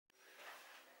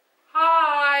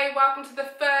welcome to the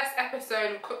first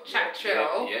episode of Cook Chat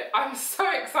Chill. Yeah. I'm so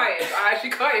excited, I actually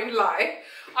can't even lie.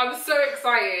 I'm so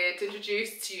excited to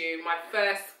introduce to you my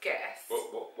first guest.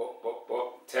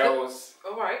 What? Talez.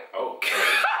 Alright. Oh,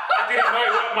 I didn't know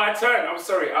it was my turn. I'm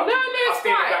sorry. I'll stay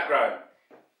in the background.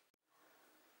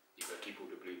 You gotta keep all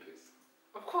the bloopers.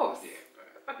 Of course. Yeah.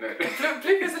 No.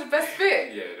 Bloopers are the best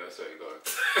bit. Yeah, no, sorry, go on.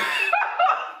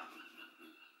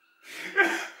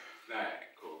 Nah,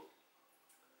 cool.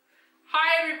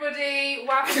 Hi everybody,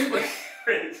 welcome. Wait,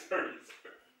 sorry.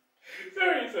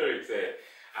 Say it.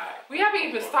 We haven't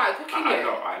even started cooking yet.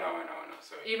 I know,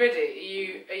 sorry. Are you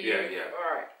ready? Are you? Yeah.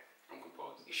 Alright. I'm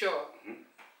composed. You sure? Mm-hmm.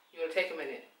 You want to take a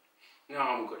minute? No,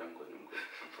 I'm good. I'm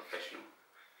professional.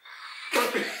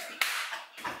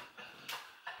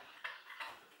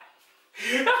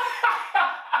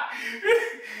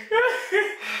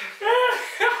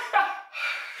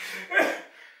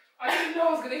 I didn't know I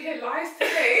was going to hear lies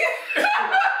today.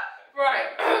 Right.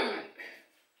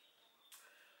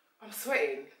 I'm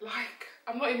sweating. Like,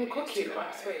 I'm not even cooking.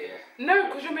 I'm sweating. Yeah. No,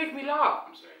 because you're making me laugh.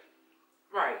 I'm sorry.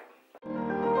 Right.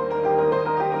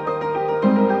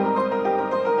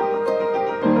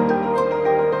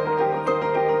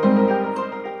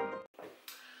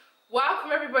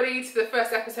 Welcome everybody to the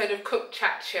first episode of Cook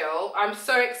Chat Chill. I'm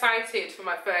so excited for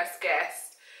my first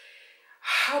guest.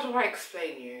 How do I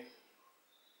explain you?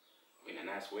 In a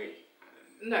nice way.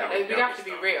 No, we have to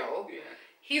be real. Yeah.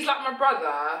 He's like my brother.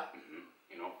 Mm-hmm.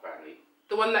 You know, family.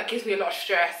 The one that gives me a lot of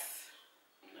stress.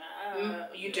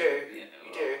 You do. Yeah,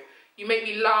 you do. You make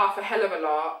me laugh a hell of a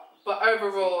lot. But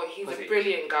overall, he's a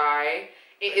brilliant guy.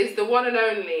 It is the one and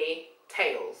only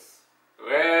Talez.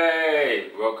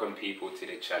 Hey! Welcome people to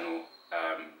the channel.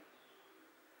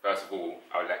 First of all,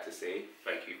 I would like to say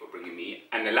thank you for bringing me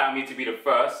and allow me to be the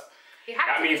first.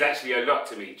 That means actually a lot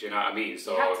to me, do you know what I mean?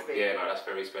 So yeah, no, that's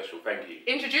very special. Thank you.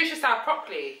 Introduce yourself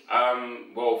properly.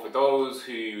 Well, for those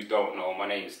who don't know, my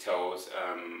name's Talez.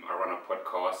 I run a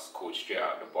podcast called Straight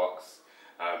Out the Box.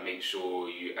 Make sure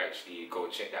you actually go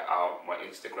check that out. My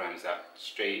Instagram's at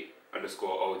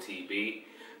straight_OTB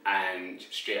and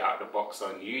Straight Out the Box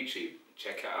on YouTube.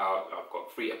 Check it out. I've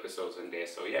got 3 episodes on there,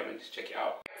 so yeah, man, just check it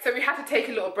out. So we had to take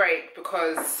a little break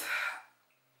because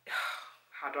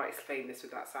how do I explain this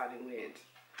without sounding weird?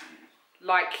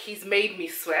 Like, he's made me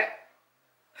sweat.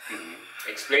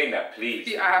 Explain that, please.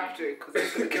 Yeah, I have to, because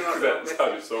it's going to give up. That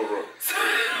sounded so wrong.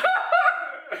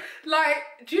 Like,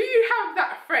 do you have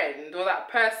that friend or that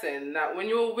person that when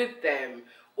you're with them,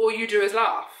 all you do is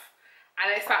laugh?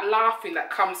 And it's that laughing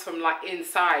that comes from like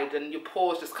inside and your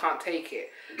pores just can't take it.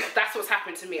 That's what's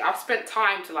happened to me. I've spent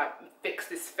time to like fix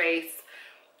this face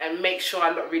and make sure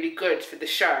I look really good for the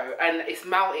show, and it's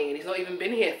melting and he's not even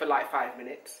been here for like 5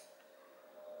 minutes.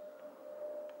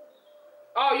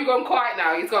 Oh, you've gone quiet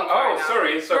now. He's gone quiet now.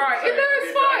 Sorry. Right, sorry. No,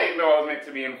 it's fine. I didn't know I was meant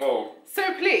to be involved.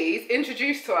 So please,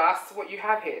 introduce to us what you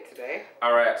have here today.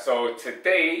 Alright, so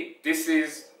today, this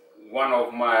is one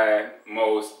of my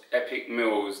most epic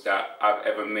meals that I've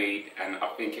ever made, and I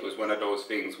think it was one of those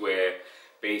things where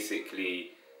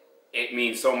basically it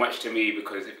means so much to me,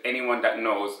 because if anyone that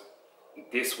knows,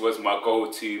 this was my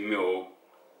go-to meal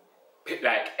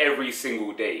like every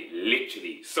single day,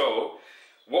 literally. So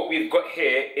what we've got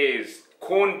here is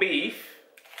corned beef.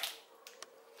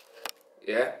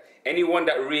 Yeah, anyone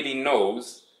that really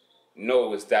knows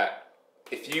that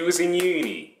if you was in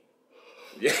uni,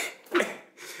 yeah,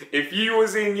 if you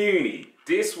was in uni,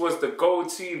 this was the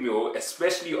go-to meal,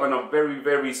 especially on a very,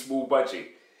 very small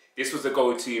budget. This was the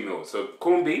go-to meal. So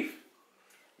corned beef,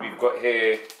 we've got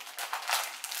here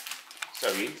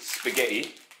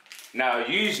spaghetti. Now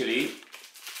usually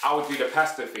I would do the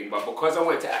pasta thing, but because I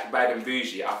wanted to act bad and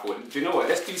bougie, I thought, do you know what,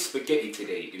 let's do spaghetti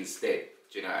today instead.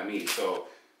 Do you know what I mean? So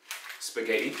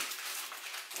spaghetti,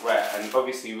 right? And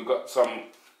obviously we've got some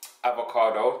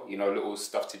avocado, you know, little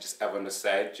stuff to just have on the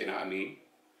side. Do you know what I mean?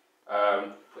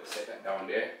 Set that down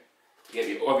there.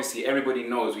 Yeah, obviously everybody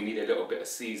knows we need a little bit of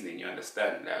seasoning. You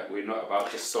understand? Like, we're not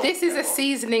about just salt. This is a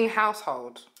seasoning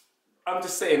household. I'm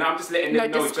just saying, I'm just letting them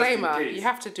know, disclaimer. Just in case. You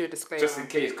have to do a disclaimer. Just in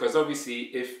case, because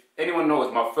obviously, if anyone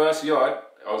knows, my first yard,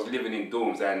 I was living in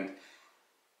dorms, and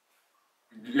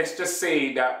let's just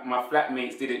say that my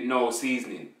flatmates didn't know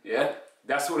seasoning, yeah?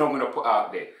 That's what I'm going to put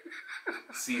out there.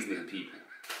 Seasoning, people.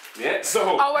 Yeah,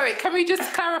 so... Oh, wait, can we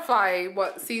just clarify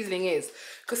what seasoning is?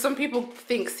 Because some people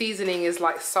think seasoning is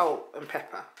like salt and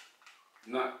pepper.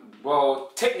 No, well,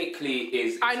 technically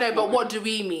is... I know, but what do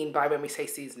we mean by when we say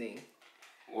seasoning?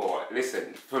 Well,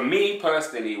 listen, for me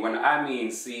personally, when I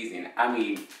mean seasoning, I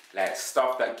mean like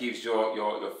stuff that gives your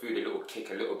food a little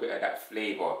kick, a little bit of that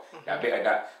flavour, that bit of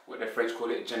that, what the French call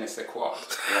it, je ne sais quoi.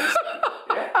 You understand?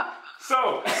 Yeah?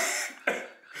 So,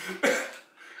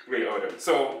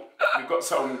 So we've got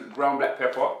some ground black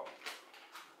pepper.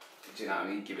 Do you know what I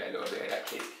mean? Give it a little bit of that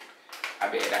kick. A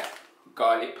bit of that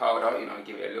garlic powder, you know,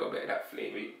 give it a little bit of that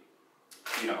flavour.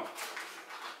 You know.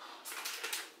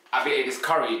 A bit of this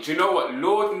curry. Do you know what?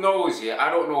 Lord knows, yeah,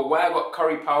 I don't know why I got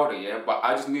curry powder, yeah, but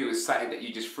I just knew it was something that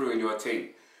you just threw in your thing.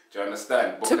 Do you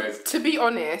understand? Because to be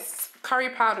honest, curry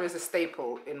powder is a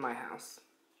staple in my house.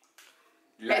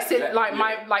 Like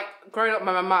growing up with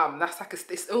my mum, that's like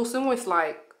it's almost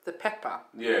like the pepper.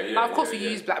 Yeah. Now, of course, we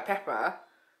use black pepper,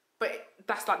 but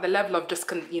that's like the level of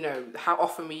just you know how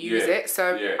often we use it.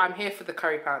 So I'm here for the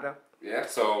curry powder. Yeah.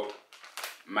 So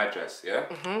Madras, yeah.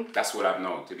 That's what I've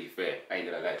known. To be fair, I ain't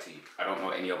gonna lie to you. I don't know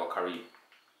any other curry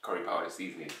powder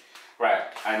seasoning. Right,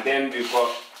 and then we've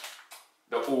got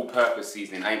the all-purpose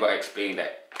seasoning. I ain't gotta explain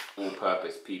that.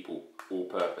 All-purpose, people,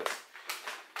 all-purpose.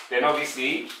 Then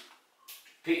obviously.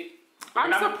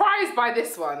 I'm surprised by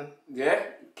this one. Yeah,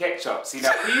 ketchup. See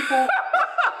now, people.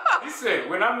 Listen,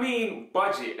 when I mean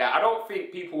budget, like, I don't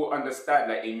think people will understand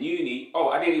that in uni. Oh,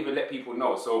 I didn't even let people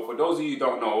know. So for those of you who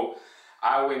don't know,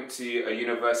 I went to a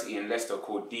university in Leicester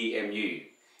called DMU.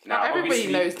 Now everybody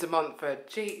knows De Montfort.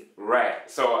 Gee. Right.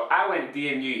 So I went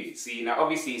DMU. See now,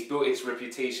 obviously it's built its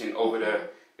reputation over the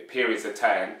periods of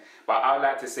time. But I would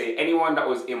like to say anyone that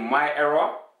was in my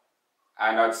era,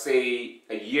 and I'd say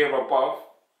a year above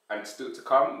and still to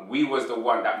come, we was the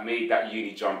one that made that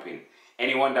uni jumping.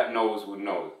 Anyone that knows will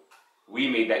know. We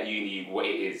made that uni what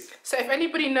it is. So if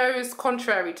anybody knows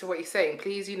contrary to what you're saying,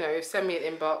 please, you know, send me an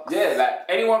inbox. Yeah, like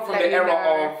anyone from the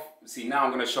era of, see now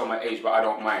I'm going to show my age, but I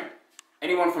don't mind.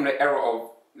 Anyone from the era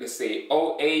of, let's say,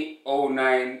 08,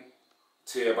 09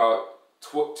 to about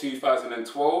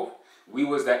 2012, we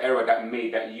was the era that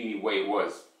made that uni what it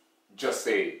was. Just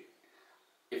saying.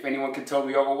 If anyone can tell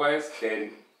me otherwise,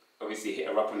 then obviously hit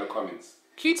her up in the comments.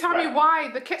 Can you tell me why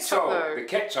the ketchup though? The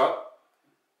ketchup,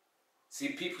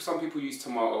 see some people use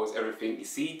tomatoes, everything. You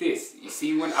see this, you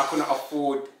see when I couldn't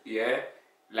afford,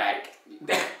 like,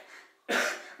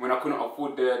 when I couldn't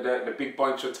afford the big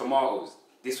bunch of tomatoes,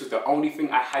 this was the only thing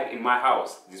I had in my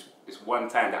house, this one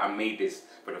time that I made this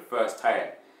for the first time.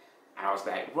 And I was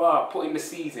like, rah, put in the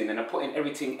seasoning and I put in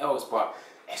everything else, but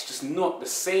it's just not the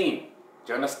same.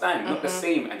 Do you understand? Not the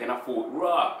same. And then I thought,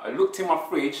 rah, I looked in my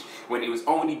fridge when it was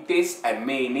only this and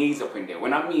mayonnaise up in there.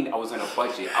 When I mean I was on a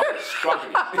budget, I was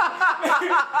struggling.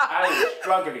 I was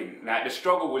struggling. Like, the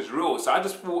struggle was real. So I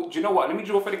just thought, do you know what? Let me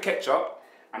draw for the ketchup.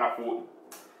 And I thought,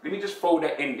 let me just throw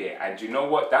that in there. And do you know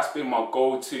what? That's been my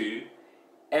go-to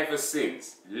ever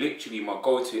since. Literally my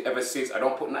go-to ever since. I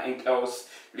don't put nothing else.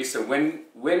 Listen, when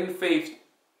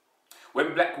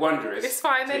Black Wanderers... It's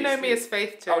fine, they know me as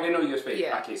Faith too. Oh, they know you as Faith?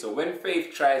 Yeah. Okay, so when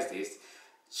Faith tries this,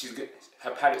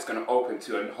 her palate's going to open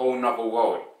to a whole nother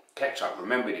world. Ketchup,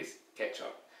 remember this,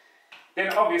 ketchup.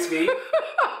 Then obviously...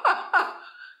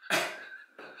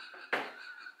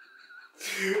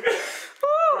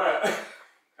 right.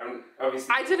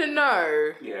 Obviously... I didn't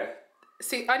know. Yeah.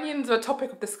 See, onions are a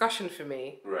topic of discussion for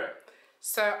me. Right.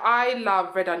 So I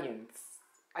love red onions.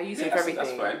 I use them for everything.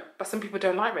 That's fine. But some people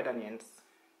don't like red onions.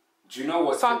 Do you know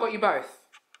what? So I've got you both.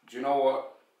 Do you know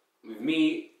what? With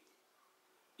me,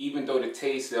 even though the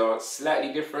tastes are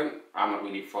slightly different, I'm not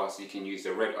really fussed. You can use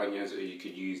the red onions or you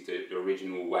could use the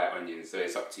original white onions. So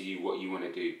it's up to you what you want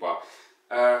to do. But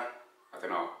I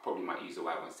don't know. Probably might use the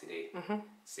white ones today.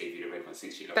 Save you the red ones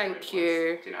since you love the red ones. Thank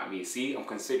you. Do you know what I mean? See, I'm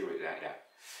considerate like that.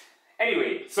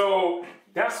 Anyway, so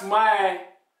that's my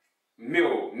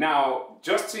meal. Now,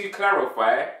 just to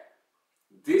clarify,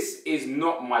 this is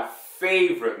not my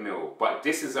favorite meal, but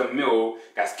this is a meal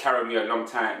that's carried me a long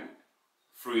time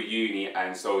through uni,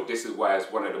 and so this is why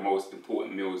it's one of the most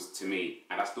important meals to me,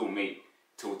 and I still make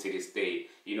till to this day.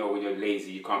 You know, when you're lazy,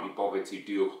 you can't be bothered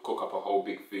to cook up a whole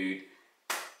big food.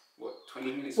 What,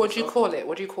 20 minutes? What do you call it?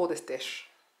 What do you call this dish?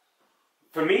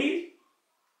 For me,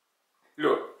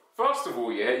 look. First of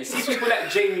all, yeah, you see people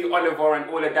like Jamie Oliver and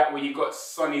all of that, where you got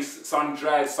sunny,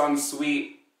 sun-dried,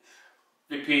 sun-sweet,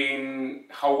 flipping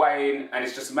Hawaiian, and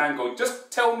it's just mango.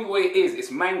 Just tell me what it is. It's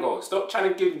mango. Stop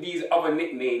trying to give these other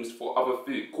nicknames for other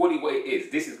food. Call it what it is.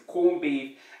 This is corned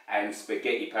beef and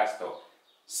spaghetti pasta.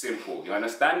 Simple. You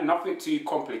understand? Nothing too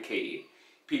complicated.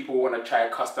 People want to try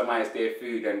to customize their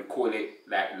food and call it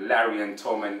like Larry and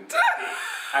Tom and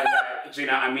do you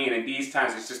know what I mean? And these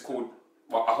times it's just called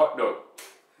a hot dog.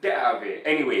 Get out of here.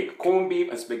 Anyway, corned beef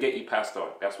and spaghetti pasta.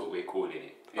 That's what we're calling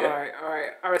it. Yeah?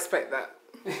 Alright. I respect that.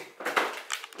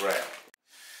 Right.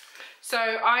 So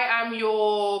I am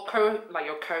your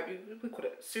we call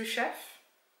it sous chef.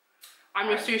 I'm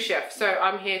your sous chef. So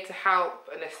I'm here to help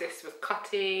and assist with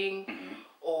cutting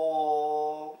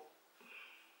or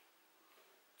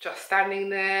just standing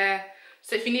there.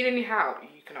 So if you need any help,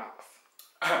 you can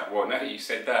ask. Well, now that you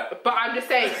said that. But I'm just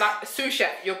saying, like, sous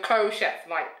chef, your co-chef,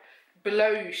 like, below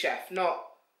you chef, not,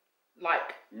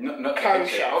 like, not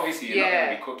co-chef. Obviously, you're not going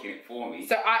to be cooking it for me.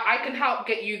 So I can help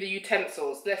get you the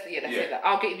utensils. Let's say that.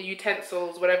 I'll get you the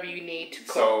utensils, whatever you need to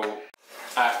cook. So,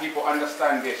 people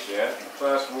understand this, yeah? The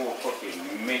first rule of cooking,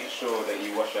 you make sure that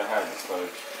you wash your hands. So,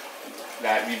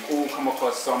 like, we've all come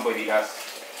across somebody that's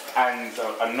hands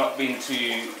are not being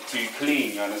too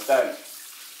clean, you understand?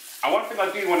 And one thing I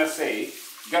do want to say,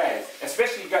 guys,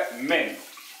 especially men,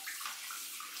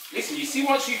 listen, you see,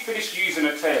 once you finish using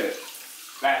a toilet,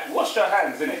 like, wash your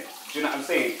hands, innit? Do you know what I'm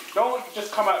saying? Don't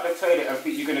just come out the toilet and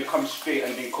think you're going to come straight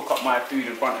and then cook up my food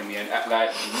in front of me and act like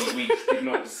we did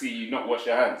not see you not wash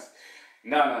your hands.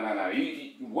 No.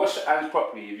 You wash your hands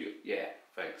properly. Yeah,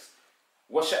 thanks.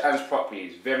 Wash your hands properly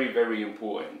is very, very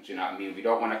important. Do you know what I mean? We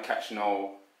don't want to catch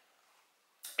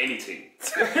anything.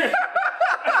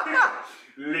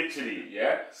 Literally,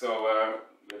 yeah? So,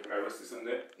 can I rest this on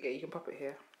there? Yeah, you can pop it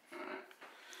here.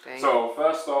 Alright. So,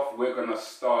 first off, we're going to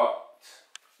start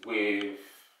with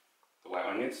the white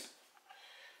onions.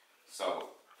 So,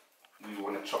 we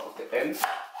want to chop off the ends.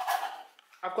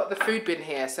 I've got the food bin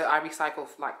here, so I recycle,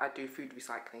 like, I do food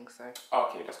recycling, so.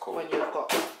 Okay, that's cool. When you've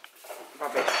got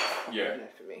rubbish in there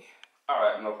for me.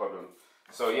 Alright, no problem.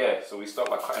 So, yeah, so we start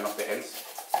by cutting off the ends.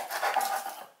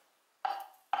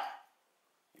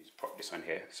 Just prop this on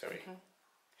here, sorry.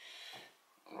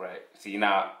 Right, see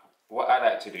now, what I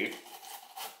like to do,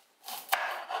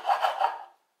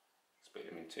 split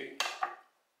them in two.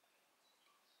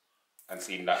 And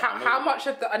see that. How much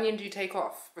of the onion do you take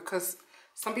off? Because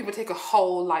some people take a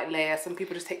whole like layer, some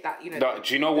people just take that, you know. No,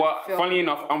 do you know what? Funny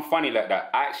enough, I'm funny like that.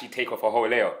 I actually take off a whole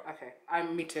layer. Okay,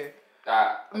 me too.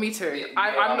 Me too. Yeah,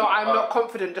 I'm not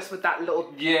confident just with that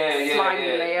little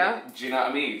slimy layer. Do you know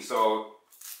what I mean? So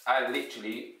I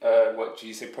literally, what do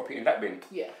you say? Pop it in that bin.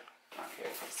 Yeah. Okay.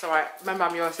 So remember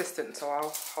I'm your assistant, so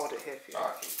I'll hold it here for you.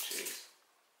 Okay, cheers.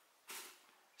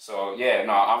 So yeah,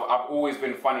 no, I've always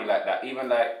been funny like that. Even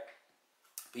like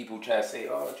people try to say,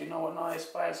 oh, do you know what? No, it's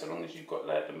fine so long as you've got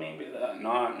like the main bit.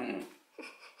 No,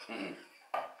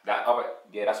 that other,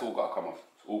 that's all got to come off.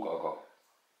 It's all got to go.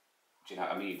 Do you know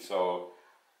what I mean? So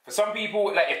for some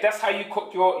people, like if that's how you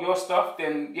cook your stuff,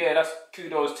 then yeah, that's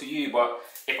kudos to you. But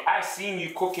if I seen you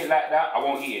cook it like that, I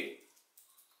won't eat it.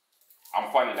 I'm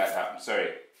funny like that. I'm sorry.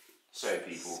 Sorry,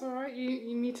 people. It's alright.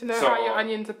 You need to know how your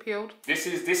onions are peeled. This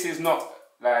is not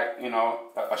like, you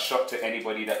know, a shot to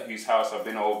anybody whose house I've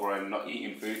been over and not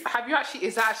eating food.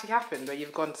 Is that actually happened where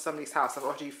you've gone to somebody's house and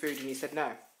ordered you food and you said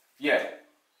no? Yeah.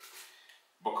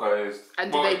 Because.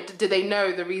 And did they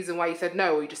know the reason why you said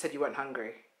no, or you just said you weren't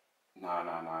hungry? No.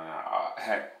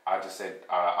 I just said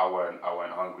I weren't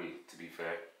hungry, to be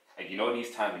fair. And you know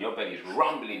these times when your belly's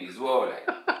rumbling as well, like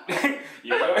you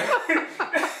know.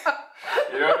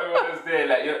 You know what is there?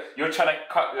 Like you're trying to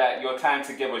cut like your time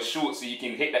together short so you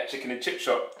can hit that chicken and chip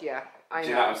shop. Yeah, I know. Do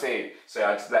you know what I'm saying? So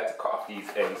I just like to cut off these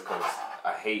ends because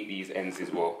I hate these ends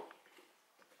as well.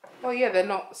 Well, yeah, they're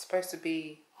not supposed to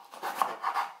be.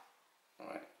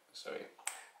 Alright, sorry.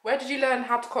 Where did you learn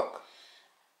how to cook?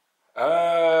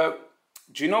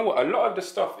 Do you know what? A lot of the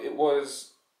stuff, it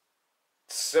was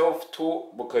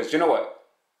self-taught because, you know what?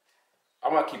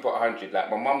 I'm gonna keep it 100.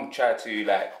 Like, my mum tried to,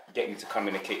 like, get me to come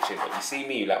in the kitchen, but you see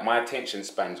me, like, my attention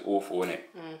span's awful, innit?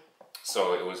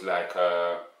 So it was like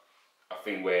a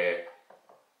thing where,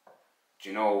 do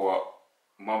you know what?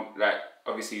 Mum, like,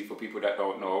 obviously for people that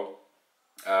don't know,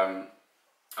 I'm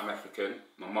African.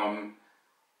 My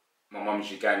mum's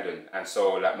Ugandan, and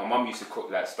so like my mum used to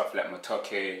cook like stuff like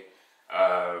matoke.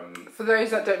 For those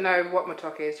that don't know what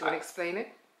matoke is, do you want to explain it?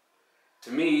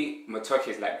 To me, matoke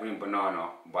is like green banana,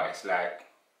 but it's like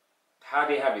how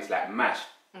they have it's like mashed.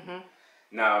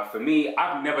 Now, for me,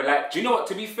 I've never liked. Do you know what?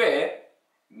 To be fair,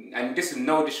 and this is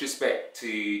no disrespect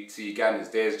to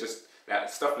Ugandans, there's just like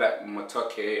stuff like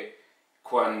matoke,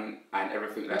 corn, and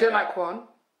everything like that. You don't like corn?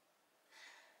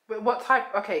 But what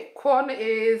type? Okay, corn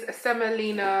is a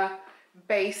semolina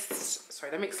based. Sorry,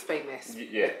 let me explain this.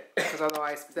 Yeah. Because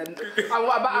otherwise, then I'm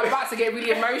about to get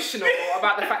really emotional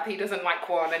about the fact that he doesn't like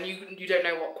corn, and you don't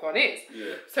know what corn is.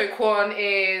 Yeah. So corn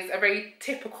is a very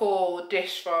typical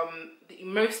dish from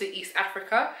mostly East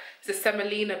Africa. It's a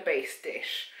semolina based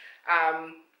dish,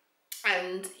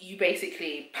 and you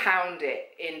basically pound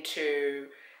it into.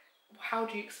 How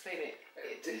do you explain it?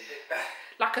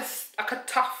 Like a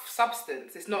tough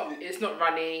substance. It's not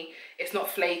runny. It's not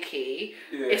flaky.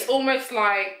 Yeah. It's almost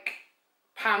like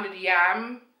pounded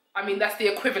yam. I mean, that's the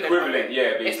equivalent. Equivalent,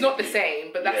 yeah. Basically. It's not the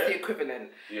same, but that's the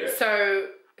equivalent. Yeah. So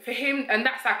for him, and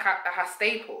that's like a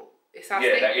staple. It's our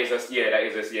Yeah, staple. that is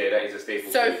a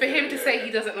staple. So food, for him to say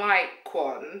he doesn't like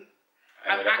Quan,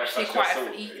 I'm actually that's quite.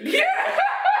 so- Yeah.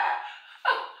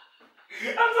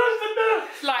 I'm such a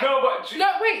nerd. Like,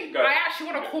 no, wait. I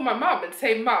actually want to call my mum and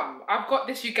say, Mum, I've got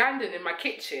this Ugandan in my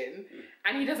kitchen,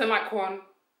 and he doesn't like Quan.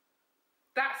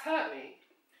 That's hurt me.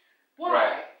 Why?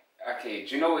 Right. Okay.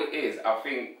 Do you know what it is? I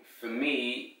think for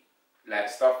me, like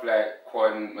stuff like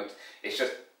Quan, it's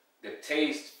just the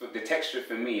taste, the texture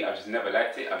for me. I just never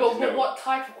liked it. But what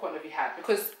type of Quan have you had?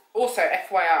 Because also,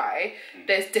 FYI,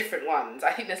 there's different ones.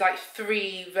 I think there's like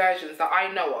 3 versions that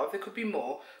I know of. There could be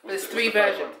more, but there's 3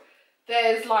 versions.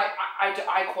 There's like,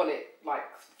 I call it like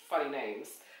funny names.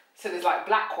 So there's like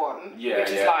black Quan, which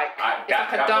is like, it's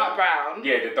like a dark brown.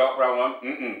 Yeah, the dark brown one.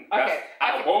 Okay.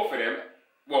 Out of both of them,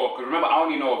 well, because remember, I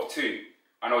only know of 2.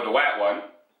 I know the white one.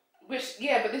 Which,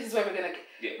 yeah, but this is where we're going to...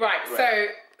 Yeah, right, so...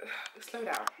 Slow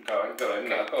down. Go on. Okay.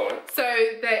 No, go on. So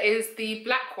there is the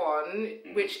black one,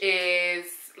 which is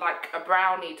like a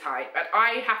brownie type. And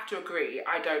I have to agree,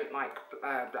 I don't like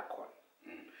black one.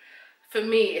 For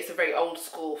me, it's a very old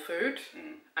school food.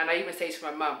 And I even say to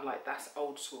my mum, like, that's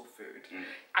old school food.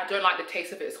 I don't like the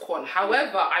taste of it as Quan.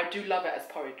 However, I do love it as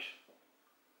porridge.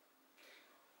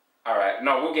 All right,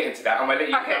 no, we'll get into that. I'm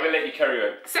gonna let you carry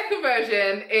on. Second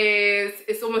version is,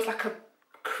 it's almost like a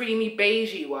creamy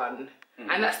beigey one.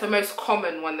 And that's the most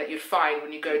common one that you'd find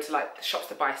when you go to like the shops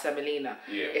to buy semolina.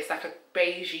 Yeah. It's like a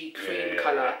beigey cream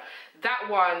colour. That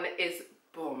one is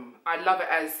boom. I love it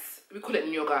as, we call it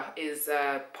nyoga, is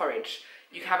porridge.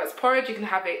 You can have it as porridge, you can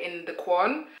have it in the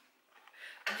Quan.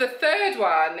 The third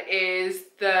one is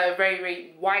the very,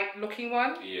 very white looking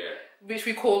one. Yeah. Which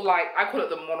we call like, I call it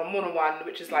the mono one,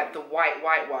 which is like the white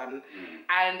one.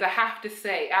 And I have to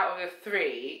say, out of the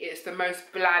 3, it's the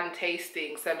most bland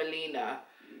tasting semolina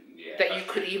that you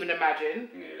could even imagine.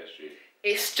 Yeah, that's true.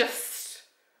 It's just,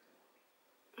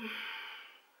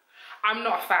 I'm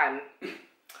not a fan.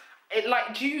 It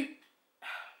like,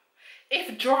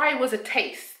 if dry was a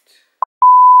taste.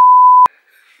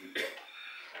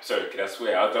 Sorry, can I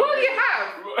swear? I don't Well, you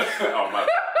have. Oh my.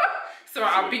 Sorry,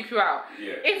 I'll beep you out.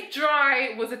 Yeah. If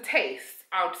dry was a taste,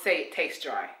 I would say it tastes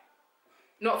dry.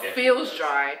 Not feels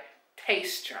dry,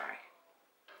 tastes dry.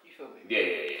 You feel me?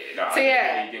 Yeah. No, so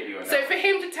I get you on so that. for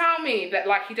him to tell me that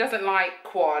like he doesn't like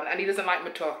Quan and he doesn't like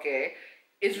matoke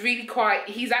is really quite,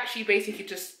 he's actually basically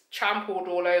just trampled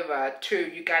all over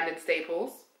 2 Ugandan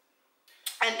staples.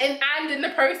 And in the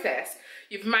process,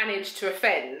 you've managed to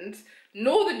offend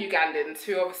northern Ugandans,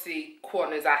 who obviously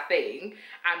Quan is our thing,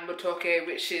 and matoke,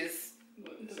 which is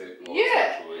Central,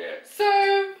 yeah.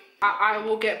 So I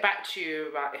will get back to you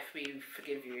about if we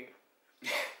forgive you,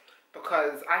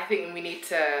 because I think I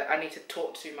need to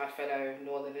talk to my fellow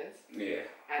northerners. Yeah.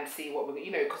 And see what we're,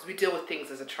 because we deal with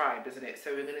things as a tribe, isn't it?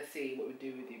 So we're gonna see what we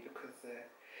do with you, because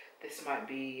this might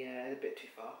be a bit too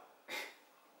far.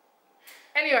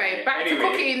 Anyway, back to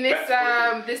cooking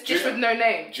this dish with no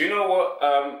name. Do you know what?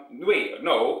 Wait,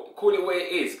 no. Call it what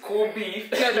it is. Corned beef.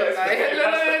 No.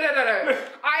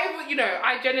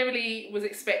 I genuinely was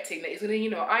expecting that he's gonna,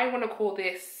 I want to call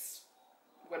this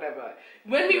whatever.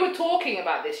 When we were talking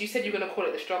about this, you said you were gonna call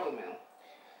it the struggle meal.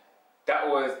 That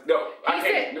was no.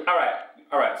 Okay.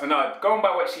 All right. So now, going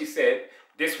by what she said,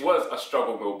 this was a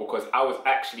struggle meal because I was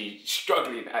actually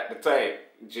struggling at the time.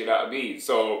 Do you know what I mean?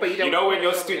 So when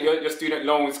your student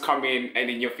loans come in and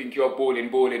then you think you're balling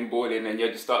and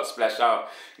you just start to splash out,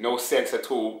 no sense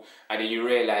at all, and then you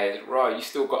realise, right, you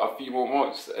still got a few more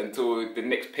months until the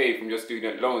next pay from your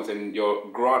student loans and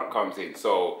your grant comes in.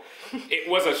 So it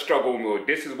was a struggle meal.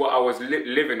 This is what I was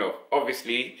living off.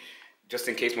 Obviously, just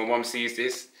in case my mum sees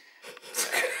this,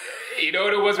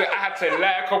 there was where I had to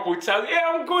lie a couple of times. Yeah,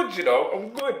 I'm good, I'm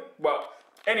good. But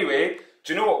anyway.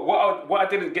 Do you know what I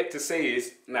didn't get to say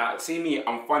is, now, see me,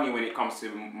 I'm funny when it comes to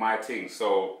my thing.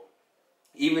 So,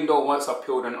 even though once I've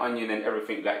peeled an onion and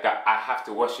everything like that, I have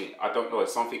to wash it. I don't know,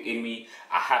 it's something in me.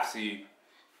 I have to,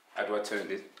 how do I turn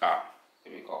this?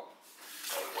 Here we go.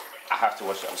 I have to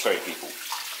wash it. I'm sorry, people.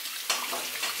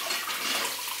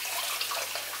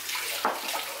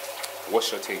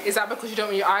 Wash your thing. Is that because you don't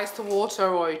want your eyes to water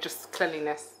or just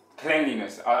cleanliness?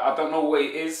 Cleanliness. I don't know what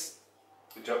it is.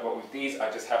 But with these,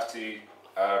 I just have to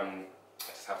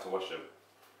wash them.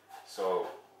 So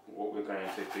what we're going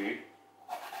to do,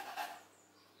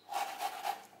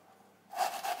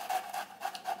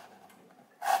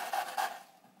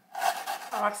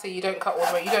 oh, I see. You don't cut all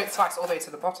the way. You don't slice all the way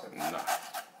to the bottom. No.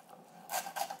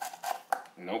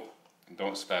 Nope.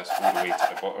 Don't slice all the way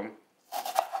to the bottom.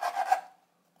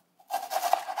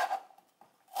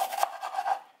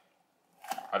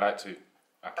 I like to.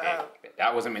 Okay,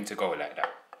 that wasn't meant to go like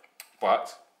that.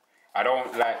 But I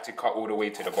don't like to cut all the way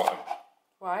to the bottom.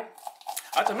 Why?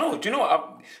 I don't know. Do you know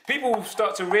what? People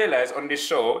start to realize on this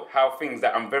show how things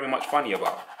that I'm very much funny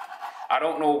about. I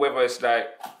don't know whether it's like,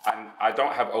 and I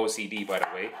don't have OCD by the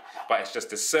way, but it's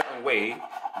just a certain way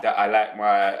that I like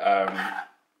my,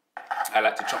 I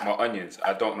like to chop my onions.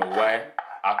 I don't know why.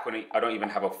 I don't even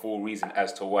have a full reason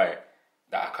as to why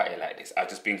that I cut it like this. I've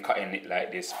just been cutting it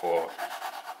like this for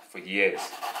years.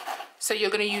 So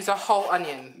you're going to use a whole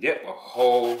onion? Yep, a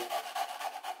whole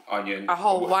onion. A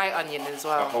whole white onion as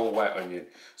well? A whole white onion.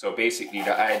 So basically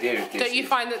the idea of this... Don't you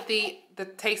find that the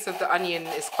taste of the onion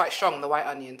is quite strong? The white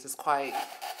onions is quite...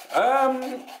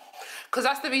 Because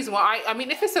that's the reason why I mean,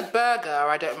 if it's a burger,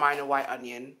 I don't mind a white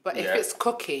onion. But if it's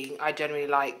cooking, I generally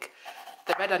like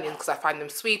the red onions because I find them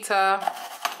sweeter.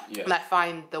 Yeah. And I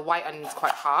find the white onions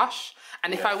quite harsh.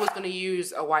 And if I was going to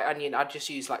use a white onion, I'd just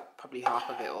use like probably half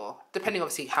of it, or depending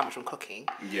obviously how much I'm cooking.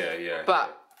 Yeah.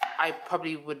 But I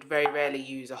probably would very rarely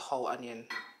use a whole onion.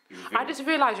 I just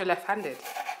realised you're left-handed.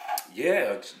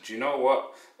 Yeah, do you know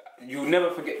what? You'll never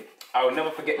forget. I'll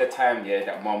never forget the time,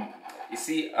 that mum. You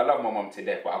see, I love my mum to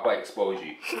death, but I've got to expose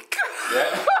you.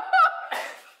 Yeah.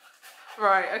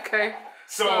 Right. Okay.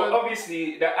 So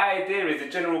obviously, the idea is the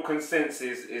general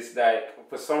consensus is that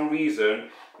for some reason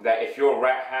that if you're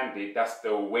right-handed, that's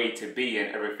the way to be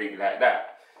and everything like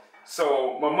that.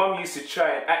 So my mum used to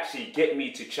try and actually get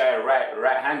me to try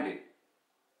right-handed.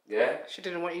 Yeah. She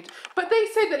didn't want you to. But they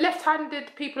say that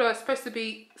left-handed people are supposed to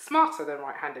be smarter than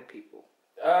right-handed people.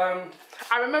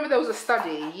 I remember there was a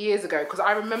study years ago, because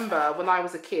I remember when I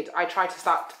was a kid, I tried to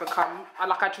start to become, I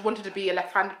wanted to be a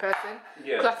left-handed person,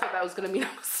 because I thought that was going to mean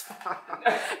I was smart.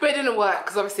 But it didn't work,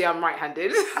 because obviously I'm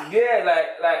right-handed.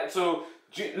 Yeah, so,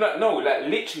 no,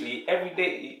 literally every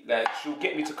day, she'll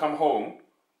get me to come home,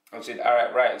 and she'd,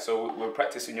 right, so we're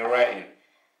practicing your writing.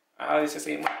 And I used to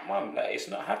say, Mum, it's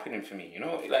not happening for me,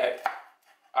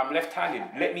 I'm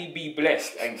left-handed. Let me be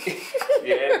blessed, and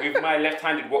with my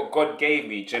left-handed, what God gave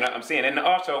me. Do you know what I'm saying? And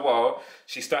after a while,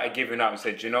 she started giving up and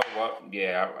said, "Do you know what?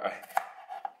 Yeah,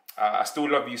 I still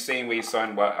love you same way,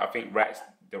 son, but I think right's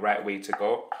the right way to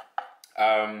go."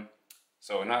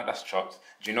 So now that's chopped.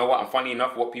 Do you know what? And funny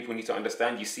enough, what people need to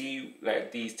understand, you see,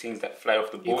 these things that fly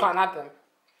off the board. You can't have them.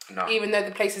 No. Even though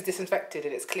the place is disinfected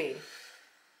and it's clean.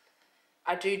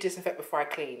 I do disinfect before I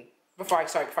clean. Before I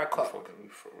cook.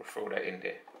 Throw that in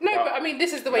there. No, but I mean,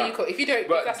 this is the way you cook. If you don't,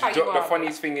 if that's how you are. The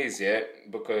funniest thing is,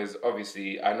 because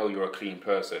obviously I know you're a clean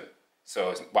person.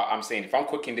 So, but I'm saying, if I'm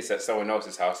cooking this at someone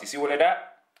else's house, you see all of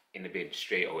that? In the bin,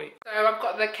 straight away. So I've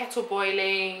got the kettle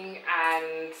boiling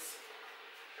and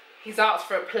he's asked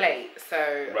for a plate.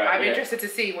 So I'm interested to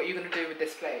see what you're going to do with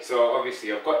this plate. So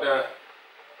obviously I've got the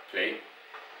plate.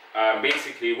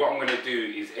 Basically what I'm going to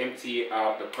do is empty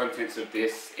out the contents of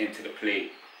this into the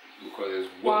plate.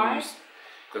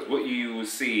 Because what you will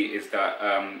see is that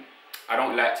I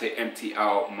don't like to empty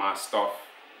out my stuff,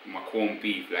 my corned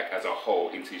beef as a whole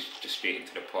just straight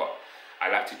into the pot. I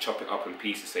like to chop it up in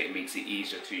pieces so it makes it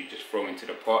easier to just throw into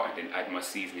the pot and then add my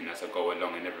seasoning as I go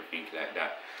along and everything like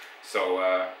that.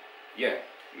 So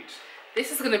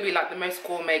this is going to be like the most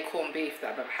gourmet corned beef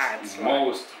that I've ever had.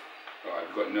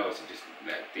 I've got no, so just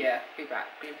yeah,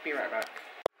 be right back.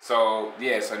 So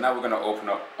so now we're gonna open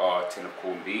up our tin of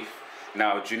corned beef.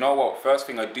 Now, do you know what? First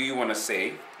thing I do want to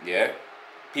say,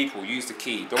 people use the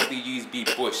key. Don't be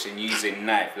bush and using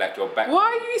knife like your back.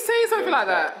 Why are you saying something like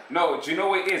that? No, do you know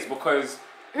what it is? Because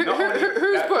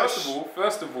who's bush?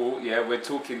 First of all, we're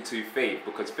talking to Faith,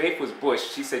 because Faith was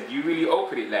bush. She said you really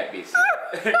open it like this.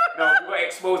 No, we got to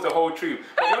expose the whole truth.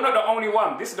 But you're not the only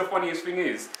one. This is the funniest thing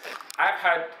is, I've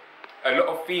had a lot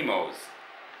of females.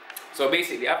 So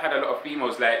basically, I've had a lot of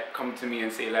females come to me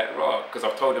and say raw, because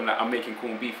I've told them I'm making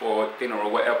corned beef for dinner or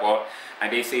whatever,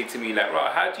 and they say to me raw,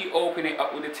 how do you open it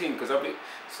up with a tin? Because I've been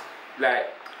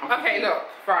okay, look,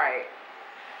 right.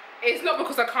 It's not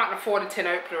because I can't afford a tin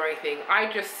opener or anything.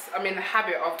 I'm in the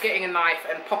habit of getting a knife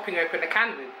and popping open a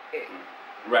can with it.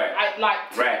 Right. I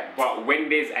like to. Right, but when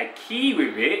there's a key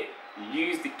with it, you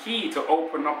use the key to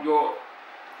open up your.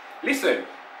 Listen,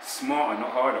 smarter,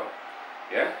 not harder.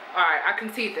 Yeah? Alright, I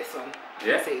concede this one.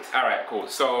 Yeah? Alright, cool.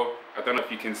 So, I don't know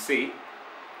if you can see.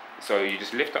 So, you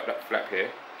just lift up that flap here.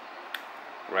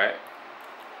 Right?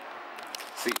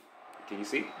 See? Can you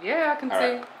see? Yeah, I can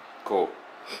see. Cool.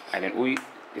 And then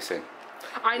listen.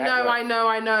 I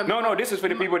know. No, this is for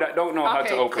the people that don't know how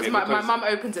to open it. My mum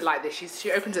opens it like this.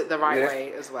 She opens it the right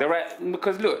way as well.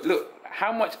 Because look,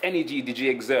 how much energy did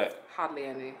you exert? Hardly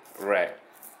any. Right.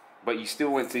 But you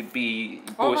still want to be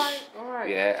bush. Alright.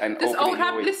 Yeah, and this old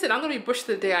habit. Listen, I'm gonna be bush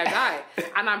to the day I die,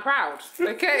 and I'm proud.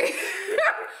 Okay,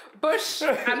 bush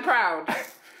and proud.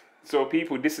 So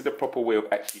people, this is the proper way of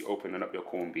actually opening up your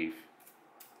corned beef.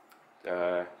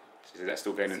 Is that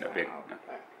still going in the bin? No.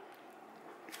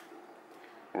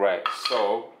 Right.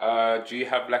 So, do you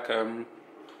have like a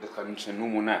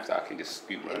normal knife that I can just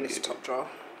scoop around in this top drawer?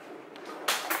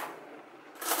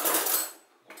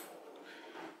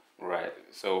 Right.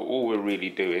 So all we're really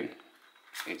doing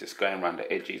is just going around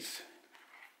the edges,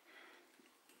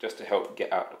 just to help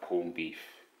get out the corned beef.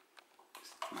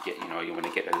 You want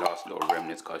to get the last little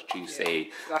remnants, because you say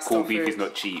corned beef is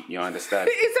not cheap. You understand?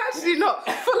 It's actually not. For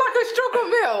like a struggle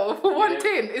meal for one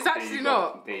tin, it's actually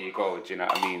not. There you go. Do you know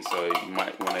what I mean? So you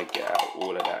might want to get out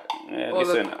all of that. Yeah,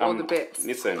 all the bits.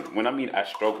 Listen, when I mean I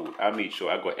struggled, I made sure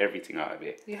I got everything out of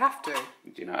it. You have to.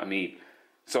 Do you know what I mean?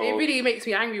 So it really makes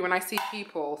me angry when I see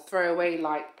people throw away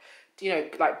like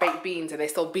baked beans and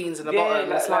there's still beans in the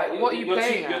bottom. It's like, what are you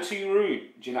playing at? You're too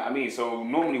rude. Do you know what I mean? So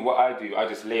normally what I do, I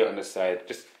just lay it on the side.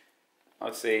 Just,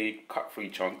 I'd say, cut 3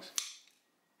 chunks.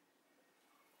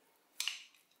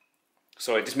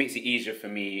 So it just makes it easier for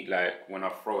me, like when I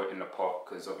throw it in the pot,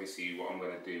 because obviously what I'm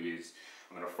gonna do is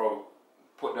I'm gonna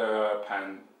put the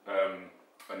pan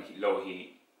on low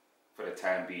heat for the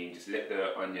time being. Just let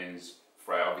the onions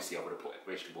fry. Obviously I'm gonna put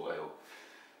vegetable oil.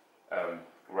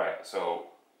 Right. So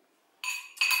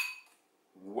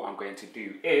what I'm going to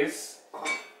do is,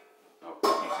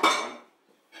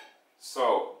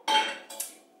 so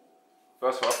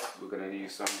first off, we're going to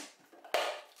use some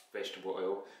vegetable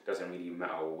oil. Doesn't really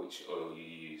matter which oil you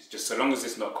use, just so long as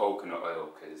it's not coconut oil,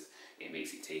 because it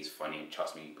makes it taste funny. And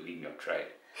trust me, believe me, I've tried.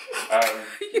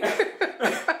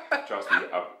 Trust me,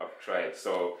 I've tried.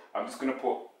 So I'm just going to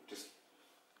put just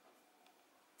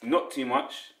not too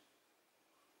much.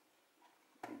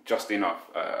 Just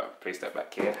enough. Place that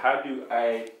back here. How do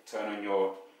I turn on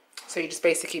your... So you just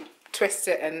basically twist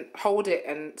it and hold it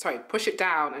and, push it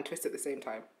down and twist it at the same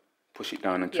time. Push it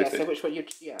down and twist it? Yeah, so which one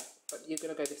but you're going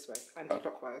to go this way,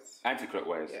 anti-clockwise.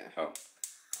 Anti-clockwise? Yeah. Oh.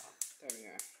 There we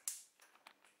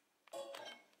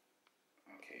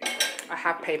go. Okay. I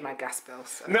have paid my gas bill,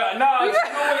 so... No,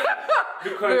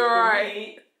 because for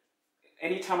me...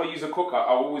 Anytime I use a cooker, I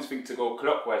always think to go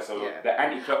clockwise. So the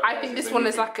anti-clockwise. I think this one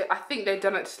is like I think they've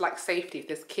done it to like safety. If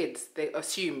there's kids, they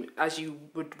assume, as you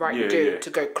would rightly do, to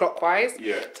go clockwise.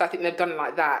 Yeah. So I think they've done it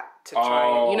like that to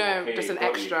try, just an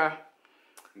extra.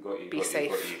 Be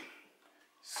safe. Got you.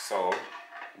 So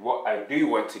what I do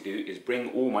want to do is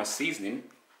bring all my seasoning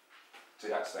to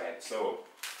that side. So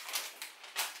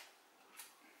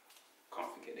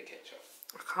can't forget the ketchup.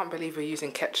 I can't believe we're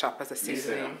using ketchup as a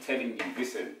seasoning. Listen, I'm telling you,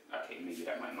 listen. Okay, maybe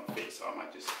that might not fit, so I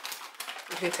might just...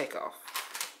 You can take it off.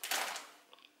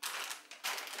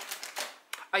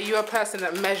 Are you a person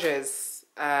that measures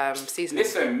seasoning?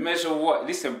 Listen, measure what?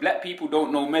 Listen, black people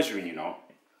don't know measuring, you know.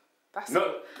 That's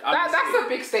a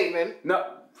big statement. No.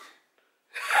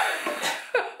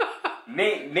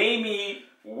 Name me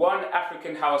one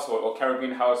African household or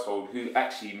Caribbean household who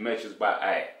actually measures by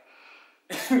eye.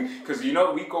 Because we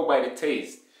go by the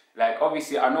taste. Like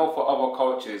obviously I know for other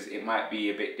cultures it might be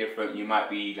a bit different. You might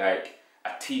be like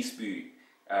a teaspoon,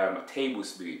 a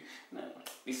tablespoon. No,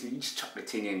 listen, you just chuck the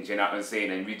thing in, do you know what I'm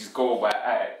saying? And we just go by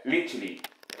eye, literally.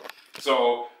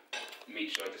 So make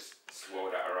sure I just swirl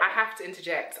that around. I have to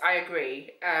interject, I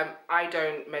agree. I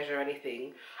don't measure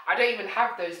anything. I don't even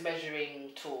have those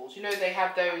measuring tools. You know, they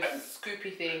have those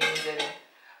scoopy things and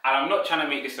I'm not trying to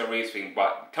make this a race thing,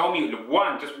 but tell me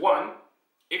just one.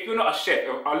 If you're not a chef,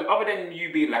 other than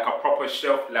you being like a proper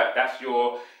chef, like that's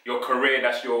your career,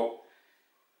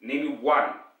 name me one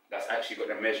that's actually got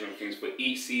the measuring things for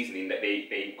each seasoning that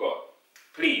they've got.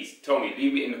 Please, tell me,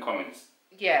 leave it in the comments.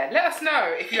 Yeah, let us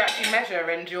know if you actually measure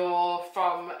and you're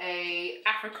from a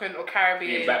African or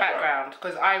Caribbean background,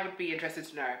 because I would be interested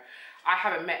to know. I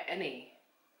haven't met any.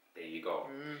 There you go.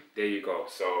 There you go.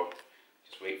 So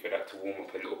just wait for that to warm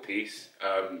up a little piece.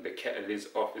 The kettle is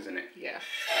off, isn't it? Yeah.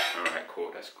 Alright,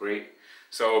 cool, that's great.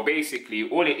 So basically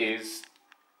all it is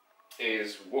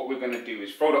what we're going to do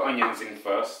is throw the onions in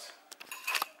first.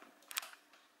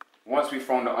 Once we've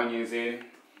thrown the onions in,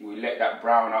 we let that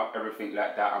brown up, everything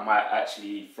like that. I might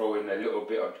actually throw in a little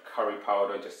bit of curry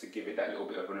powder just to give it that little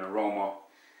bit of an aroma.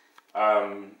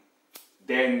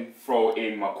 Then throw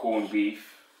in my corned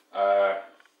beef,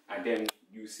 and then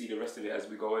you see the rest of it as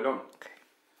we go along. Okay.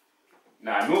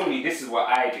 Now normally this is what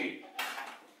I do.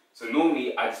 So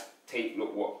normally I just take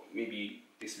maybe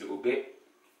this little bit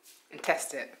and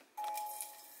test it.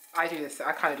 I do this.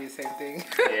 I kind of do the same thing.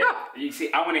 Yeah. You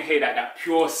see, I want to hear that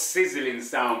pure sizzling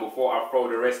sound before I throw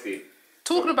the rest in.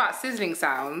 Talking about sizzling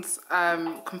sounds,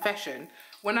 confession.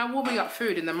 When I'm warming up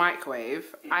food in the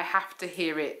microwave, I have to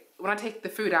hear it. When I take the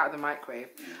food out of the microwave,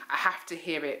 I have to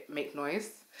hear it make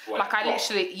noise. What, Like I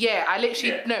literally,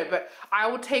 no, but I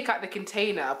will take out the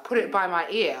container, put it by my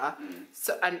ear,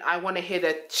 so, and I want to hear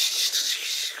the.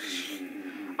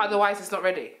 Otherwise, it's not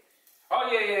ready. Oh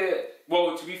yeah.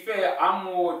 Well, to be fair, I'm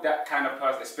more that kind of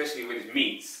person, especially with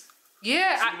meats.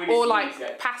 Yeah, or like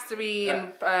pastry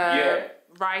and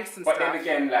rice and stuff. But then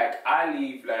again, like I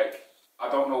leave like I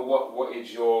don't know what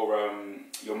is your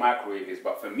microwave is,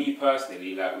 but for me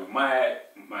personally, like with my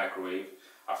microwave,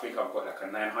 I think I've got like a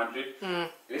 900.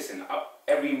 Listen,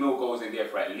 every meal goes in there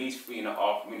for at least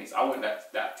 3.5 minutes. I want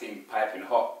that thing piping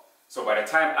hot. So by the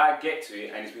time I get to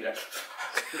it, and it's be like,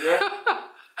 yeah,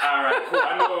 all right, cool.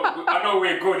 I know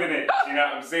we're good in it. You know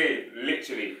what I'm saying?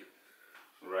 Literally,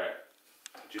 right.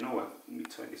 Do you know what? Let me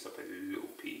turn this up a little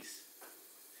piece.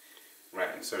 Right,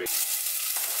 I'm sorry. Give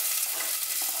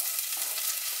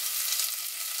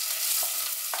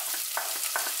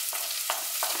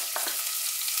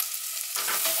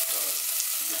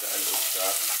that a little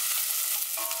stir.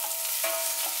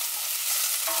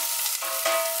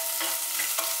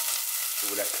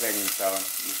 All that clanging sound,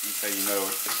 so you know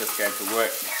it's just going to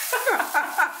work.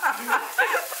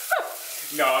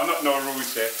 No, I'm not no rule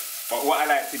chef. But what I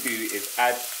like to do is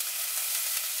add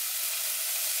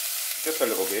just a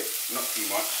little bit, not too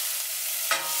much.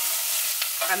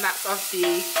 And that's of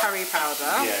the curry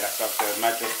powder. Yeah, that's of the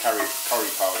Madras curry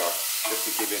powder, just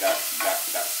to give it that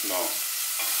smell.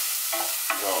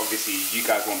 Well, obviously you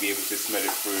guys won't be able to smell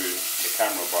it through the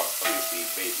camera, but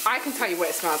obviously I can tell you what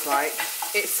it smells like.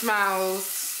 It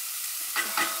smells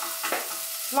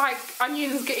like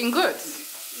onions getting good.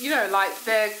 You know, like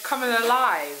they're coming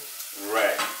alive.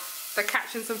 Right. They're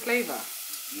catching some flavour.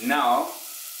 Now,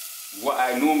 what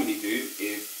I normally do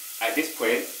is, at this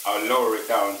point, I'll lower it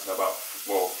down to about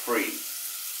 3.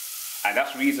 And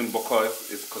that's the reason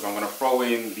because I'm going to throw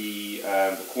in the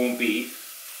corned beef,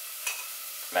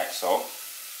 like so.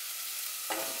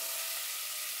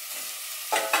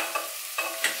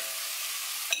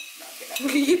 I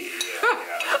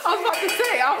was about to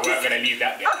say, I'm not going to leave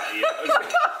that bit.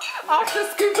 After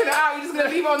scooping it out, you're just going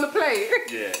to leave it on the plate.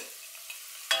 Yeah.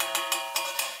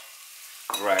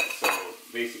 Right, so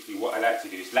basically what I like to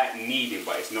do is like kneading,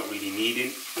 but it's not really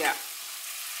kneading. Yeah.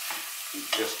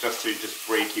 Just to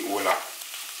break it all up.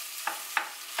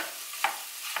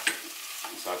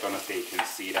 So I don't know if they can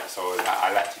see that, so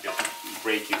I like to just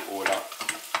break it all up.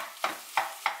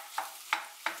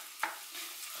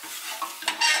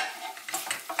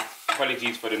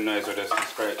 Apologies for the noise or the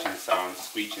scratching sounds,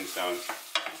 screeching sounds.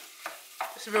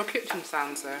 It's a real kitchen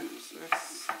sound, so.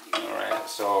 Alright,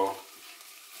 so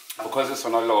because it's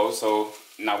on a low, so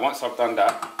now once I've done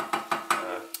that,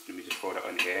 let me just throw that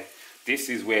on here. This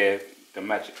is where the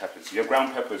magic happens. So your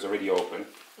ground pepper is already open.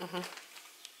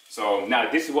 So now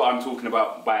this is what I'm talking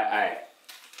about by eye.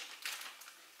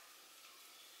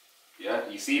 Yeah,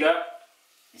 you see that?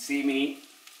 You see me?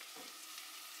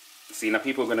 See, now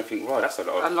people are going to think, wow, that's a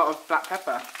lot of black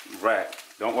pepper. Right,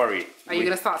 don't worry. Are you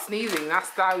going to start sneezing?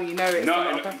 That's how you know it's a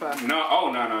lot of pepper.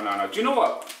 No. Do you know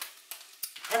what?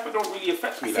 Pepper don't really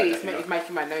affect me like that. It's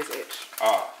making my nose itch.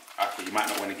 Oh, okay, you might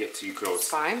not want to get too close. It's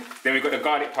fine. Then we've got the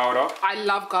garlic powder. I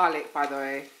love garlic, by the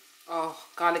way. Oh,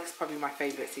 garlic's probably my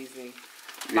favourite seasoning.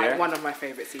 Like one of my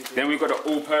favourite seasonings. Then we've got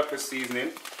the all-purpose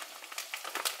seasoning.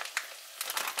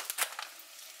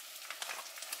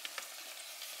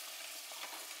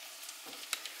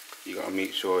 You gotta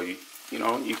make sure you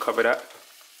cover that.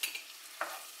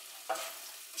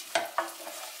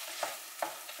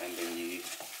 And then you...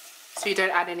 So you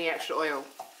don't add any extra oil?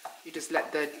 You just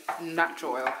let the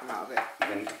natural oil come out of it?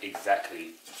 Then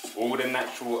exactly. All the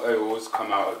natural oils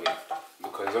come out of it.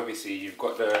 Because obviously you've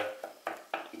got the...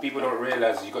 People don't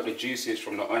realise you've got the juices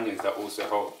from the onions that also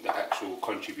help the actual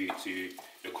contribute to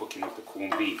the cooking of the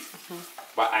corned beef.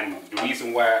 And the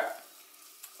reason why...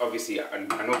 Obviously, I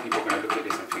know people are going to look at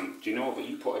this and think, do you know what, but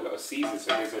you put a lot of seasons, so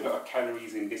there's a lot of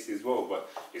calories in this as well, but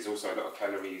there's also a lot of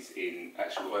calories in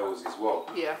actual oils as well.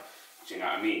 Yeah. Do you know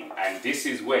what I mean? And this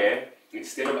is where,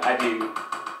 instead of adding,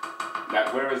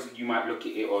 like, whereas you might look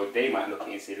at it, or they might look at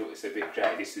it and say, look, it's a bit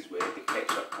dry, this is where the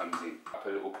ketchup comes in. Up a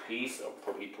little piece, I'll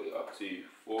probably put it up to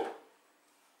 4,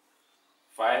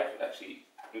 5, actually,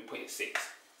 let me put it 6.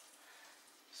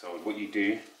 So what you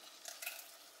do,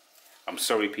 I'm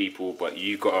sorry people, but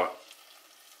you gotta,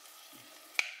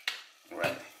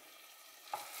 right.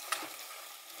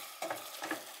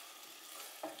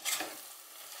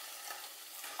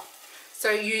 So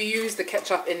you use the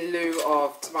ketchup in lieu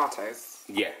of tomatoes?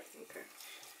 Yeah. Okay.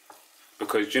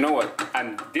 Because you know what,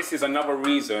 and this is another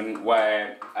reason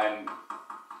why, and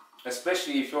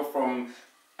especially if you're from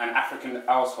an African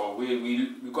household,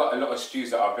 we got a lot of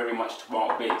stews that are very much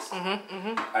tomato based.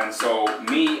 And so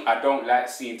me, I don't like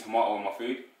seeing tomato in my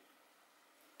food.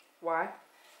 Why?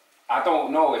 I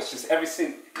don't know, it's just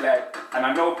everything, like, and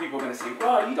I know people are going to say,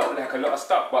 well, you don't like a lot of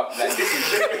stuff, but like, this is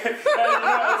just, you know what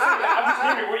I'm saying? Like, I'm just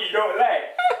giving what you don't like.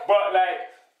 But like,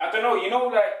 I don't know, you know,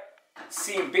 like,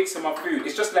 seeing bits of my food,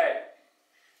 it's just like,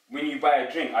 when you buy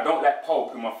a drink, I don't like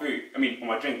pulp in my food, in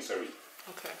my drink, sorry.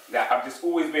 Okay. Like, I've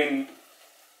always been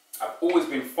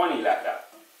funny like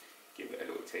that. Give it a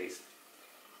little taste.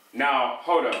 Now,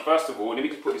 hold on, first of all, let me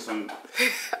just put this on.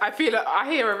 I feel like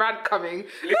I hear a rant coming.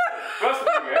 Listen, first of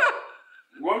all, yeah,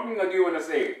 one thing I do want to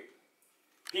say,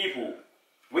 people,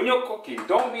 when you're cooking,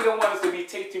 don't be the ones to be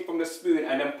tasting from the spoon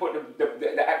and then put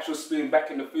the actual spoon back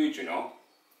in the food, you know?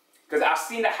 Because I've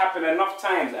seen that happen enough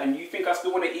times and you think I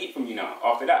still want to eat from you now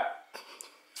after that?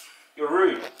 You're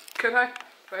rude. Can I?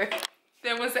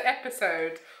 There was an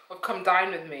episode of Come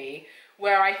Dine With Me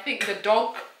where I think the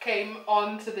dog came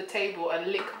onto the table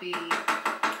and licked the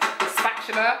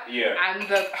spatula. Yeah. And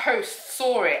the host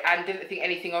saw it and didn't think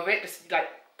anything of it. Just like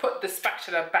put the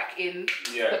spatula back in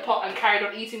the pot and carried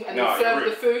on eating and then served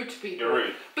the food to people. You're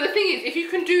rude. But the thing is, if you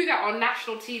can do that on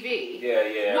national TV,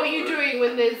 what are you doing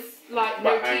when there's like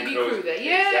no TV crew there?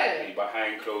 Exactly,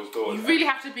 behind closed doors. You really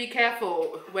have to be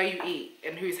careful where you eat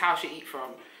and whose house you eat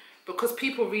from. Because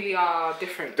people really are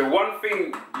different. The one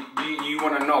thing you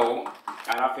want to know,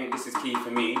 and I think this is key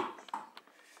for me,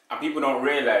 and people don't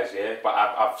realise, but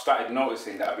I've started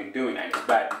noticing that I've been doing it and it's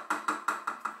bad.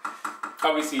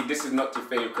 Obviously, this is not to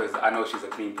fail because I know she's a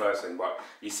clean person, but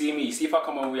you see me, you see if I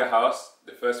come over your house,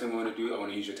 the first thing I want to do, I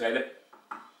want to use your toilet.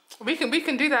 We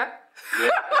can do that.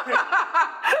 Yeah.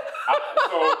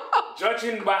 So,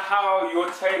 judging by how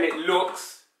your toilet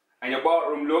looks and your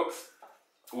bathroom looks,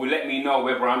 will let me know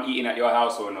whether I'm eating at your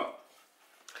house or not.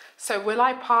 So will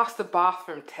I pass the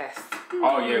bathroom test?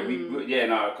 Oh yeah,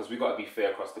 no, because we got to be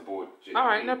fair across the board. All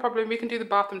right, no problem. We can do the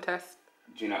bathroom test.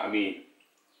 Do you know what I mean?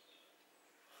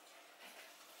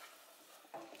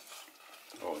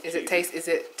 Oh, is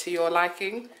it to your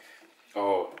liking?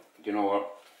 Oh, you know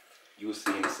what? You'll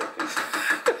see in a second.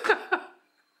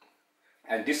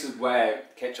 And this is why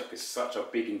ketchup is such a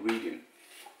big ingredient,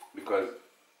 because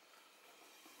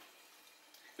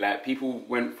like people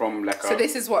went from like So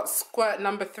this is what, squirt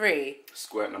number 3?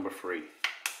 Squirt number 3.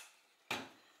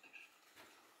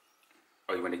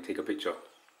 Oh, you want to take a picture?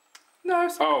 No,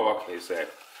 sorry. Oh, okay, so.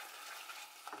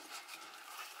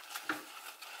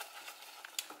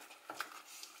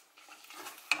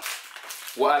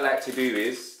 What I like to do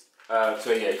is,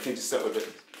 so yeah, you can just set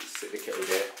the kettle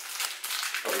there.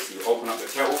 Obviously, you open up the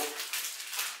kettle.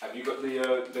 Have you got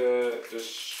the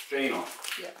strainer?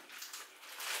 Yeah.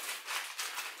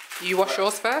 You wash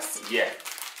yours first? Yeah,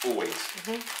 always.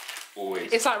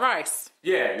 Always. It's like rice?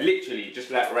 Yeah, literally,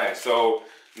 just like rice. So,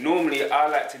 normally I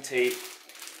like to take,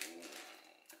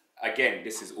 again,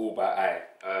 this is all by eye.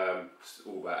 It's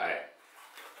all by eye.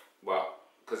 But,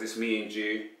 because it's me and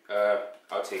you,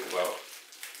 I'll take about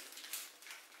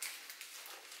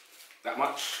that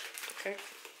much. Okay.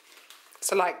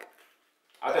 So like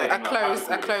a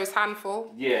closed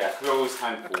handful? Yeah, a closed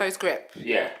handful. A closed grip?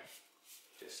 Yeah.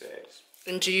 Just says.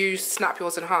 And do you snap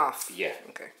yours in half? Yeah.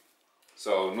 Okay.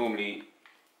 So normally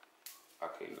I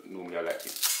like to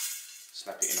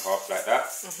snap it in half like that.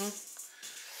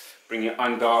 Bring it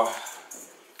under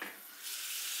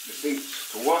the sink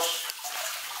to wash.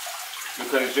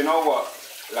 Because you know what?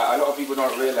 Like a lot of people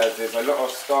don't realise there's a lot of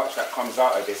starch that comes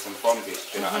out of this and from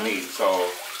this, do you know what I mean? So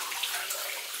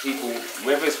people,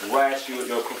 whether it's rice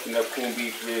you're cooking the corned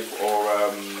beef with, or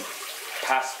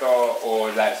pasta,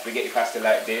 or like spaghetti pasta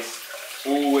like this,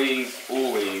 always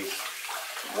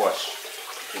wash,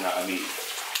 you know what I mean?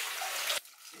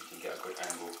 So you can get a good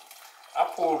angle.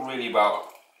 I pour really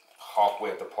about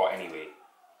halfway of the pot anyway,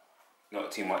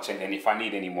 not too much, and then if I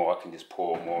need any more I can just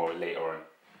pour more later on.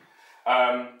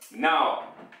 Now,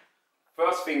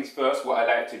 first things first, what I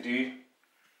like to do,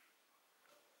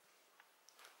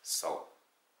 salt.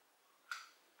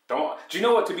 Do you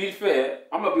know what, to be fair,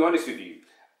 I'm going to be honest with you.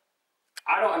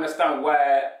 I don't understand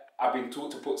why I've been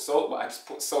taught to put salt, but I just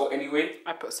put salt anyway.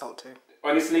 I put salt too.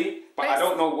 Honestly, but I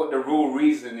don't know what the real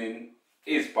reasoning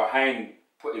is behind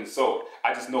putting salt.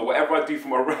 I just know whatever I do for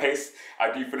my rice,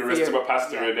 I do for the rest of my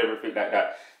pasta and everything like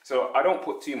that. So I don't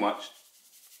put too much.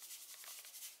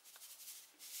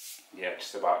 Yeah,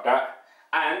 just about that.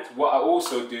 And what I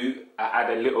also do, I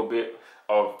add a little bit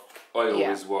of oil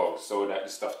as well, so that the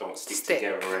stuff don't stick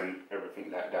together and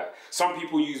everything like that. Some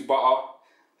people use butter,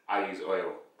 I use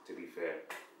oil, to be fair.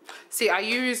 See, I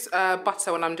use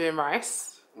butter when I'm doing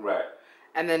rice. Right.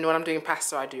 And then when I'm doing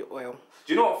pasta, I do oil.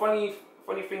 Do you know what, funny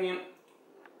funny thing is,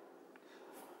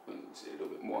 let me say a little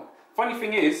bit more. Funny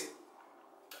thing is,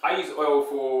 I use oil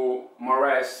for my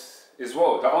rice as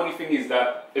well. The only thing is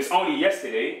that it's only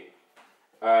yesterday.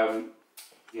 Yeah,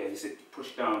 you said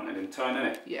push down and then turn,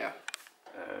 innit? Yeah.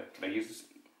 Can I use this?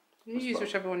 You use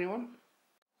whichever one you want.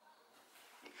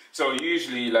 So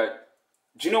usually, like,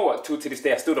 do you know what? Till to this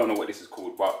day, I still don't know what this is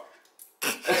called, but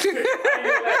this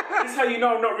is how you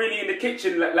know I'm not really in the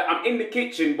kitchen. Like I'm in the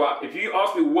kitchen, but if you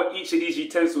ask me what each of these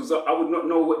utensils are, I would not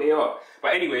know what they are.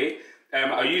 But anyway,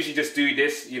 I usually just do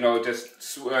this, you know, just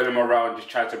swirl them around, just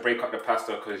try to break up the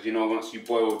pasta, because you know once you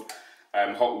boil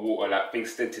hot water, like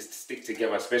things tend to stick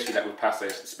together, especially like with pasta,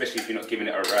 especially if you're not giving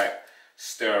it a right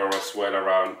stir or a swirl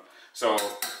around. So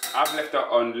I've left it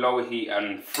on low heat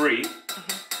and free.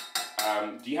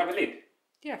 Do you have a lid?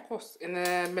 Yeah, of course, in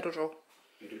the middle drawer.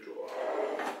 Middle drawer.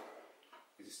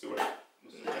 Is it still right?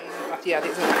 Yeah, I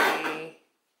think it's going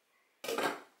to be...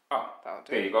 Oh, that'll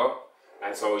do. there you go.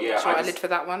 And so yeah, Should I lid for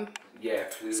that one? Yeah,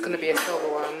 please. It's going to be a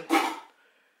silver one. I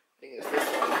think it's this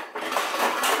one.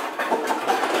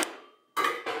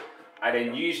 And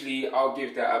then usually I'll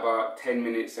give that about 10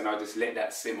 minutes and I'll just let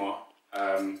that simmer.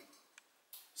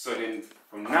 So then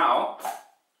from now,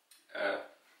 let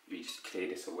me just clear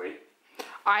this away.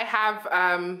 I have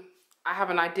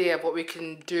an idea of what we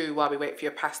can do while we wait for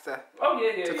your pasta. Oh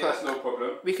yeah, that's no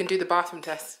problem. We can do the bathroom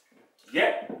test.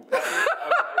 Yeah,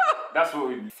 that's what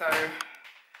we do. So, okay,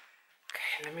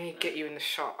 let me get you in the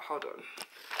shot. Hold on.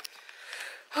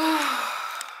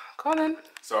 Go on then.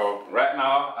 So right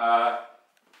now,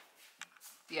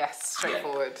 yes,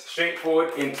 straightforward. Yeah,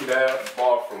 straightforward into the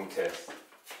bathroom test.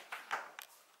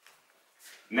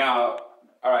 Now,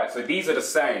 all right. So these are the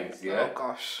signs, yeah. Oh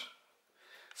gosh.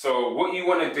 So what you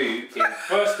want to do is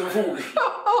first of all.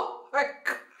 Oh my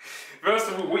God. First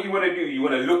of all, what you want to do, you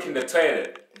want to look in the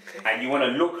toilet, and you want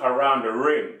to look around the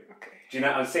rim. Okay. Do you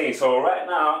know what I'm saying? So right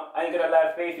now, I ain't gonna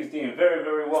lie, Faith is doing very,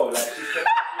 very well. Like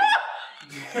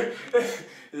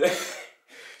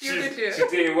she's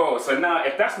doing well. So now,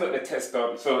 if that's not the test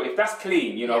done, so if that's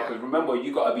clean, you know, because remember,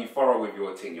 you gotta be thorough with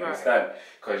your thing. You understand?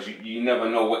 Because you never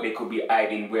know what they could be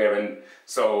hiding where, and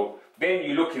so then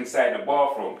you look inside the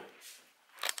bathroom.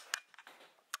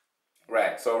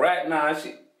 Right. So right now,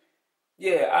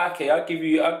 yeah, okay. I'll give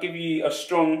you a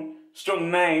strong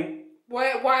 9. Why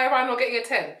am I not getting a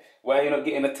 10? Why are you not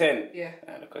getting a 10? Yeah.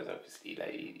 Because obviously,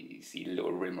 like you see the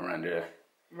little rim around there.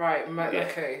 Right. Yeah.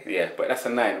 Okay. Yeah, but that's a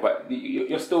 9. But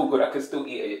you're still good. I can still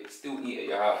eat at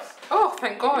your house. Oh,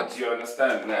 thank God. Do you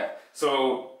understand that?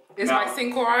 So is now, my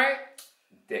sink alright?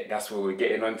 That's what we're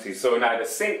getting onto. So now the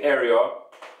sink area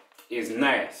is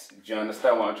nice. Do you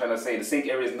understand what I'm trying to say? The sink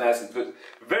area is nice. It looks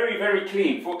very, very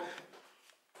clean.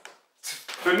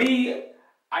 For me,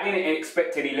 I didn't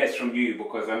expect any less from you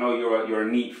because I know you're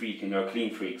a neat freak and you're a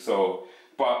clean freak. So,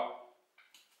 but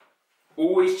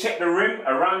always check the rim,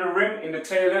 around the rim in the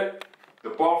toilet, the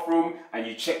bathroom, and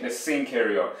you check the sink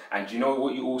area. And you know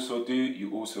what you also do?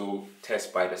 You also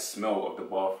test by the smell of the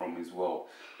bathroom as well.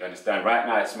 You understand? Right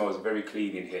now it smells very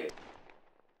clean in here.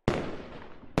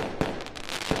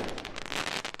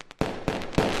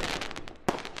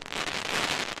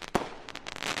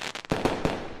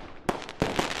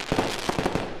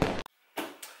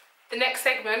 The next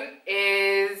segment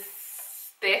is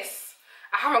this.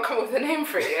 I haven't come up with a name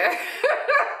for it yet.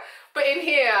 But in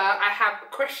here, I have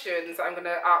questions that I'm going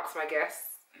to ask my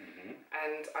guests.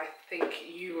 And I think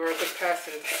you were a good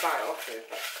person to start off with.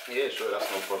 Yeah, sure,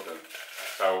 that's no problem.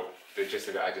 So, the gist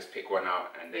of it, I just pick one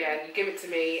out and then... Yeah, and you give it to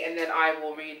me and then I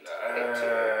will read it to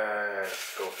you.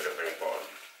 Let's go for the very bottom.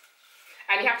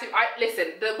 And you have to...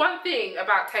 listen, the one thing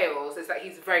about Talez is that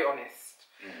he's very honest.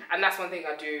 And that's one thing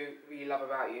I do really love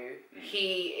about you.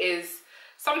 He is...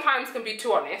 sometimes can be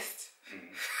too honest.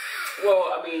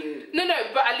 Well, I mean... No,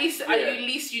 but at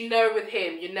least you know with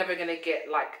him, you're never going to get,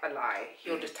 like, a lie.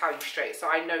 He'll just tell you straight. So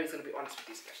I know he's going to be honest with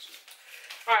these questions.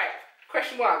 Alright,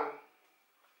 question 1.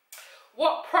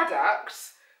 What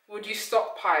products would you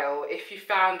stockpile if you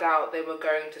found out they were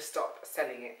going to stop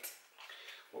selling it?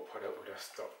 What product would I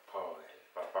stockpile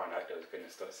if I found out they was going to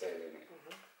stop selling it?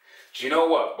 Do you know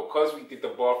what? Because we did the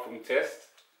bathroom test,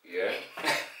 yeah?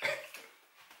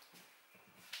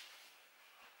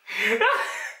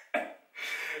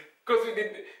 Because we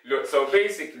did, look, so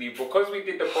basically, because we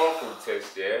did the bathroom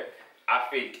test, yeah, I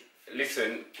think,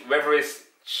 listen, whether it's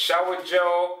shower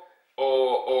gel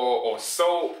or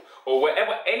soap or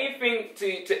whatever, anything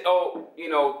to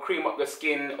cream up the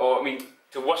skin, or I mean,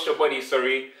 to wash your body,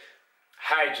 sorry,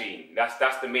 hygiene,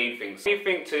 that's the main thing. So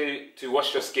anything to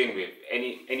wash your skin with,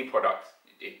 any product,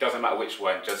 it doesn't matter which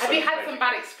one, just... Have you had some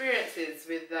bad experiences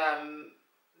with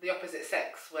the opposite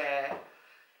sex where...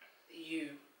 you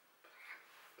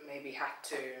maybe had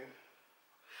to...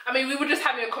 I mean, we were just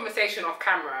having a conversation off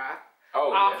camera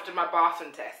after my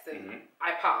bathroom test, and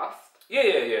I passed. Yeah.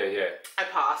 I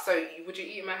passed. So would you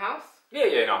eat in my house?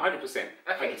 Yeah, no, 100%.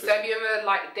 Okay, 100%. so have you ever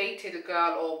like dated a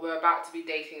girl, or were about to be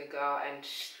dating a girl, and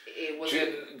it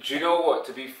wasn't... Do you know what?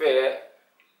 To be fair,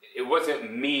 it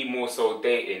wasn't me more so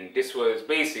dating. This was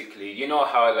basically, you know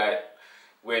how like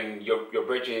when your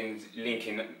brethren's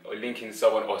linking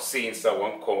someone or seeing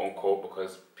someone, quote unquote,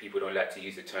 because people don't like to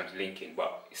use the terms linking,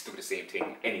 but it's still the same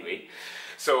thing anyway.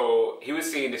 So he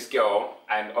was seeing this girl,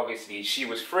 and obviously she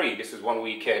was free. This was one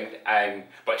weekend,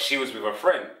 but she was with a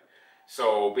friend.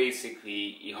 So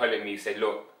basically, he hollered at me, said,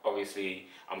 look, obviously,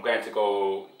 I'm going to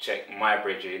go check my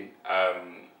brethren.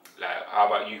 Like, how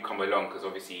about you come along? Because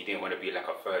obviously, he didn't want to be like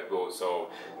a third wheel, so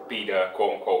be the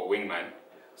quote-unquote wingman.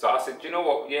 So I said, you know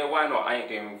what? Yeah, why not? I ain't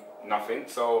doing nothing.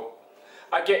 So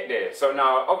I get there. So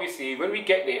now, obviously, when we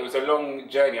get there, it was a long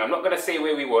journey. I'm not going to say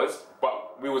where we was,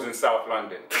 but we was in South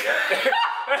London.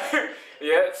 Yeah,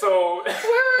 yeah, so...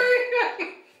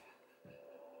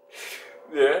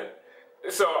 yeah.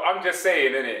 So I'm just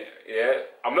saying, innit? Yeah,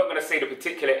 I'm not gonna say the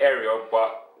particular area,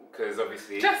 but because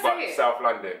obviously, South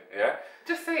London, yeah.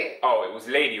 Just say it. Oh, it was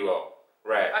Ladywell,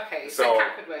 right? Okay, so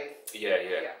Catford Ways.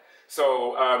 Yeah.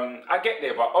 So I get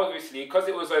there, but obviously, because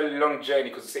it was a long journey,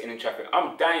 because sitting in traffic,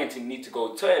 I'm dying to need to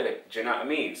go toilet. Do you know what I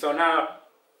mean? So now,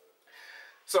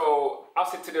 I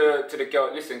said to the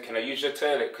girl, listen, can I use your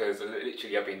toilet? Because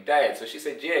literally I've been dying. So she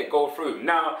said, yeah, go through.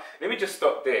 Now let me just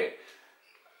stop there.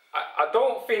 I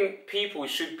don't think people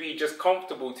should be just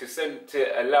comfortable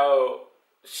to allow,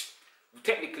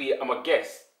 technically I'm a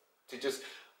guest, to just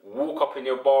walk up in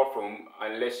your bathroom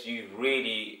unless you've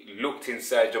really looked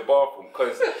inside your bathroom.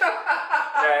 Because,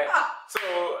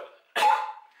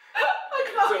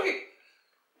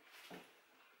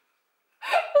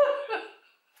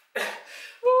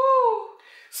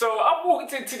 so I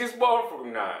walked into this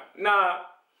bathroom now.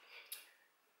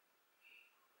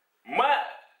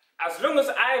 As long as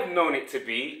I've known it to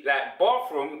be, like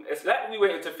bathroom, it's like we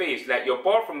went into phase, like your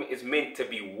bathroom is meant to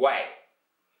be white.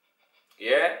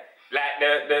 Yeah? Like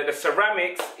the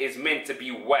ceramics is meant to be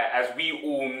white, as we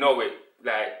all know it.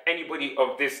 Like anybody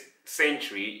of this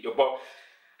century,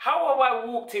 how have I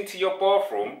walked into your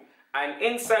bathroom and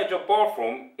inside your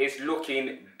bathroom is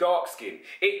looking dark skinned?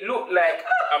 It looked like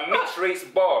a mixed race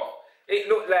bath. It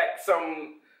looked like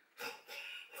some,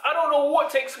 I don't know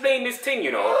what to explain this thing,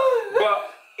 you know,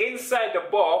 but inside the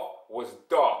bath was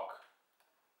dark.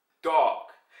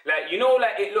 Like, you know,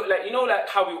 like it looked like, you know, like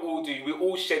how we all do. We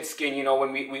all shed skin, you know,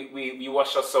 when we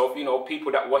wash ourselves. You know,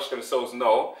 people that wash themselves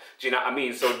know. Do you know what I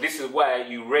mean? So this is why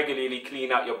you regularly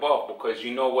clean out your bath, because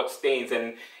you know what stains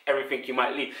and everything you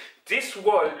might leave. This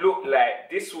one looked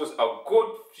like this was a good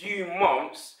few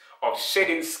months of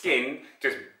shedding skin,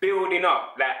 just building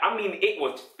up. Like, I mean, it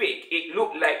was thick. It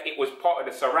looked like it was part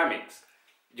of the ceramics.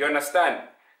 Do you understand?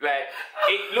 Like,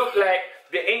 it looked like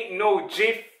there ain't no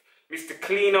Jif, Mr.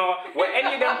 Cleaner, or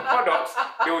any of them products,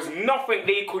 there was nothing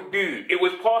they could do. It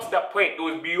was past that point. It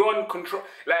was beyond control.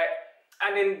 Like,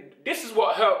 and then this is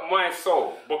what hurt my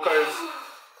soul, because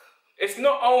it's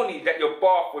not only that your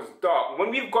bath was dark.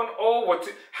 When we've gone over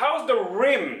to, how's the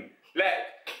rim?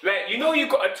 Like you know you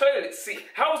got a toilet seat.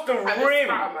 How's the rim? I'm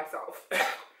proud of myself.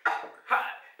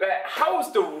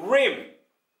 How's the rim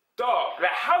dark?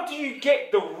 Like, how do you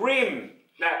get the rim?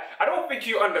 Now, I don't think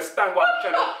you understand what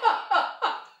I'm trying to...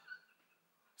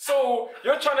 So,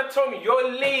 you're trying to tell me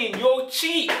you're laying your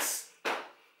cheeks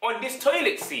on this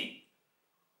toilet seat.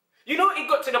 You know, it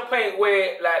got to the point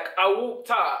where, like, I walked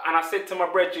out and I said to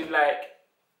my brethren, like,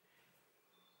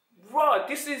 bro,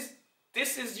 this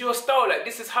is your style. Like,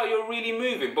 this is how you're really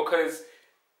moving. Because,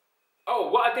 oh,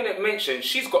 what I didn't mention,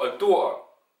 she's got a daughter.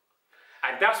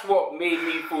 And that's what made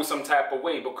me feel some type of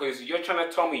way, because you're trying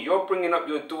to tell me you're bringing up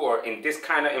your daughter in this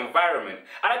kind of environment.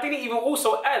 And I didn't even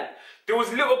also add, there was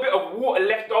a little bit of water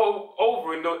left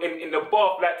over in the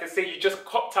bath, like to say you just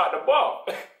copped out the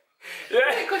bath.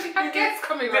 Yeah, because you had guests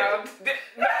coming around.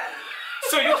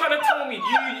 So you're trying to tell me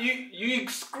you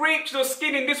scraped your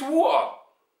skin in this water?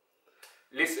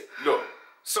 Listen, look.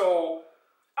 So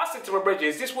I said to my brother,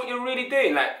 is this what you're really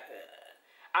doing? Like,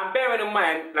 and bearing in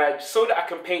mind, like, so that I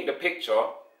can paint the picture,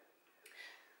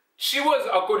 she was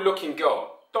a good-looking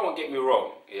girl. Don't get me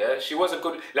wrong, yeah? She was a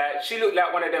good, like, she looked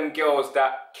like one of them girls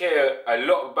that care a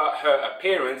lot about her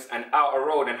appearance and outer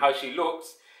road and how she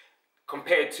looks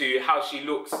compared to how she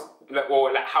looks, like,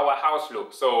 or like how her house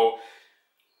looks. So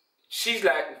she's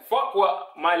like, fuck what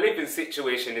my living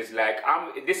situation is like.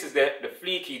 This is the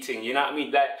fleeky thing, you know what I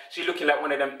mean? Like, she looking like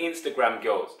one of them Instagram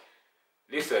girls.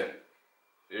 Listen,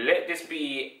 let this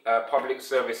be a public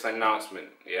service announcement,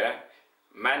 yeah?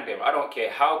 Man, them, I don't care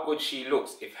how good she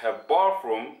looks. If her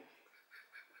bathroom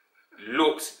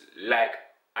looks like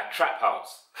a trap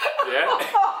house, yeah,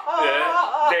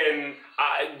 yeah, then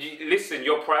listen.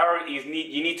 Your priorities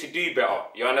you need to do better.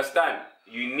 You understand?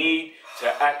 You need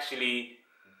to actually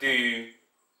do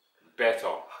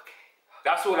better.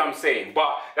 That's all I'm saying.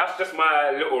 But that's just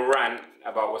my little rant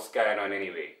about what's going on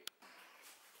anyway.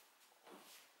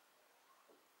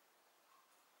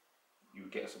 You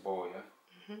get us a bowl, yeah?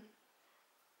 Mm-hmm.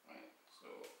 Right, so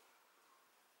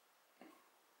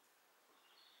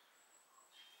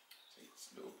it's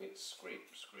a little bit scrape.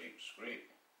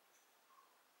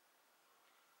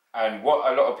 And what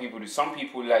a lot of people do, some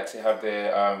people like to have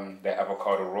their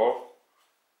avocado raw,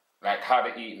 like how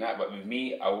they eat that. But with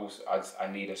me, I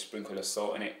need a sprinkle of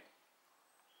salt in it.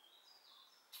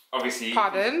 Obviously.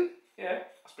 Pardon? Yeah,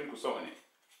 I sprinkle salt in it.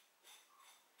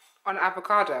 On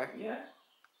avocado? Yeah.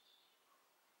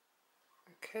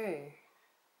 Okay.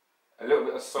 A little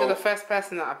bit of salt. You're the first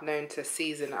person that I've known to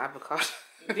season avocado.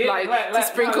 Yeah, like to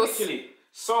sprinkle. no, literally.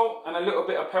 Salt and a little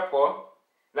bit of pepper.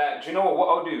 Like, do you know what? What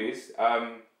I'll do is,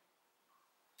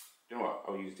 you know what?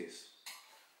 I'll use this.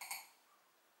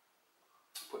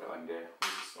 Put that on there. Use the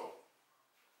salt.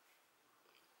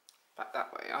 Back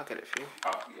that way. I'll get it for you.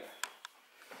 Oh, yeah.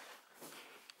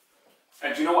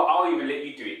 And do you know what? I'll even let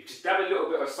you do it. Just dab a little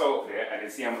bit of salt there and then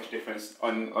see how much difference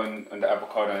on the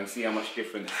avocado and see how much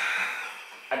difference.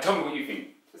 And tell me what you think.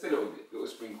 Just a little bit, little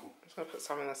sprinkle. I'm just going to put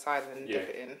some on the side and dip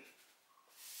it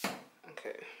in.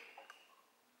 Okay.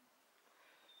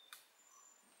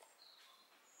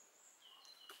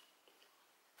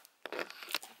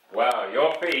 Wow,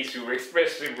 your facial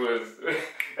expression was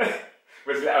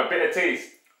was like a bitter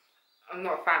taste. I'm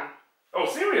not a fan. Oh,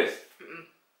 serious?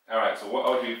 All right. So what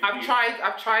I'll do? I've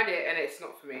tried it and it's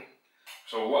not for me.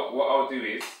 So what I'll do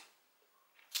is.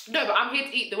 No, but I'm here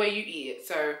to eat the way you eat it.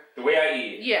 So the way I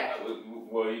eat it. Yeah.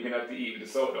 Well, you're gonna have to eat with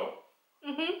the salt though.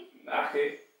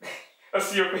 Okay. I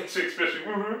see your facial expression.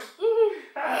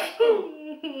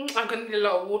 I'm gonna need a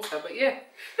lot of water, but yeah.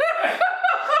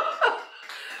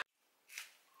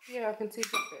 Yeah, I can see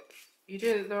pepper. You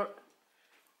doing the?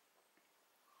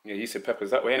 Yeah, you said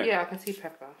pepper's that way, innit? Yeah, I can see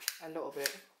pepper a little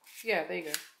bit. Yeah, there you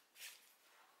go.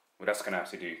 Well, that's gonna have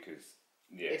to do because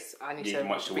I need to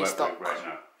much to restock work with right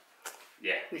now.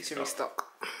 Yeah, need to restock.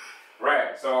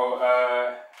 Right, so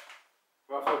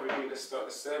without further ado, let's start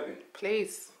the serving.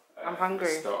 Please, I'm hungry.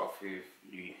 Let's start off with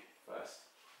you first.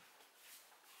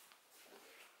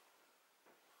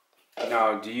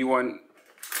 Now, do you want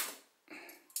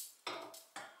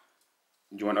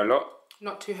a lot?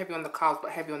 Not too heavy on the carbs,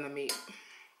 but heavy on the meat.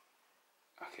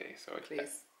 Okay, so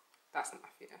please. That's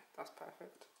enough, yeah. That's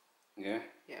perfect. Yeah?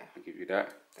 Yeah. I'll give you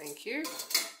that. Thank you.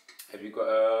 Have you got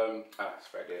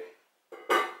it's right there.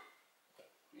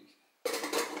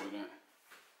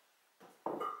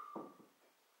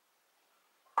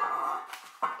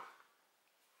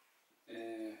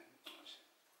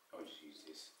 I'll just use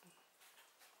this.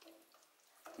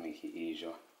 Make it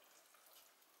easier.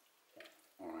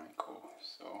 Alright, cool.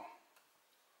 So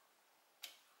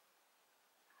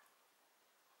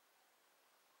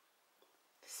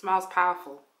it smells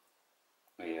powerful.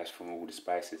 Oh, yeah, that's from all the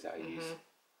spices that I use.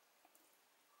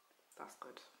 That's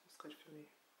good. That's good for me.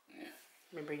 Yeah.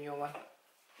 Let me bring you one.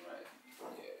 Right.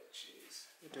 Yeah, cheers.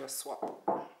 We'll do a swap.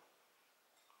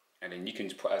 And then you can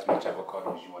just put as much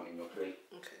avocado as you want in your plate.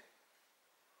 Okay.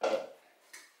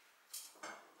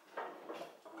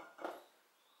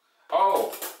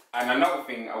 Oh, and another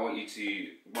thing I want you to,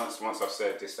 once I've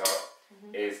served this out,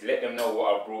 is let them know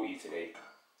what I brought you today.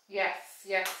 Yes.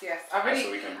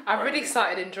 I've really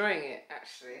started enjoying it,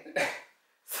 actually.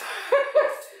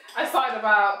 I started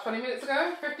about 20 minutes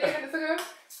ago, 15 minutes ago.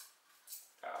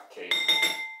 Okay.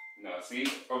 No, see,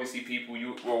 obviously people,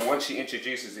 once she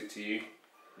introduces it to you,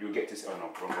 you'll get to say, oh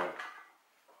no, wrong one.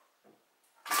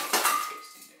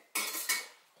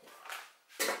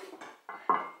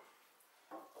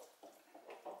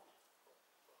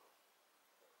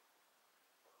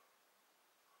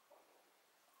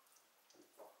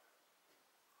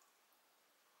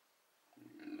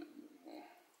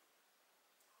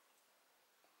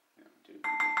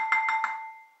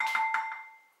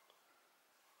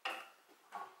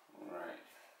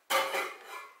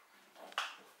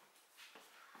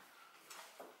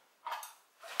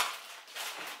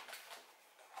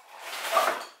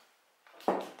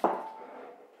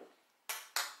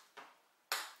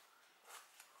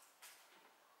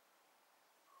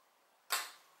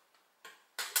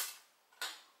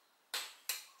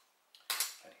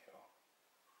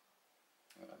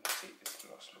 Take this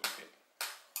last little bit.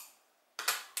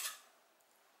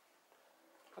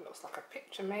 That looks like a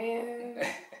picture, man.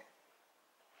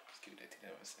 Let's give that to the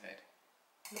other side.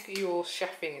 Look at you all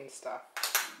chefing and stuff.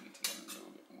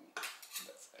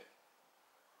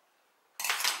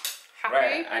 Happy?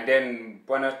 Right, and then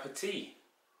bon appetit.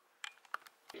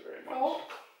 Thank you very much. Oh.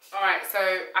 Alright, so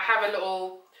I have a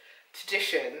little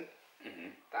tradition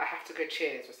that I have to go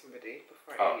cheers with somebody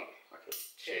before I eat. Okay.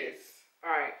 Cheers.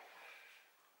 Alright.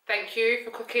 Thank you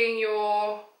for cooking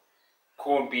your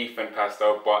corned beef and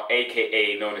pasta, but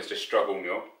aka known as the struggle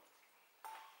meal.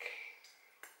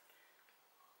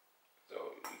 So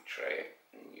you try it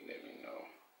and you let me know.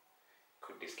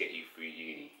 Could this get you through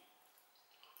uni?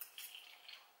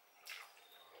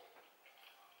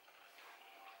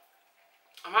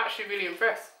 I'm actually really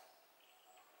impressed.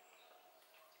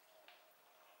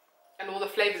 And all the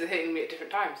flavours are hitting me at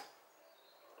different times.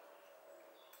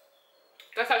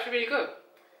 That's actually really good.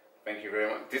 Thank you very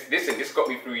much. This got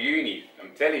me through uni.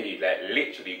 I'm telling you, like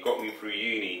literally got me through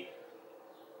uni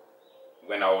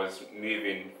when I was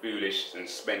moving foolish and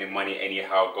spending money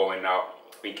anyhow, going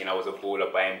out, thinking I was a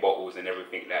baller, buying bottles and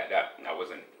everything like that. And I was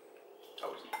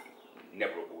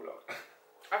never a baller.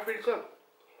 That's really good.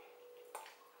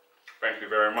 Thank you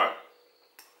very much.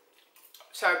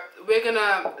 So we're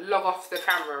gonna log off the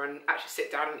camera and actually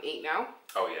sit down and eat now.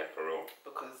 Oh yeah, for real.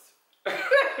 Because but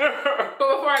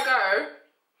before I go,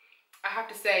 I have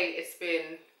to say it's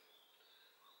been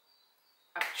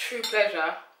a true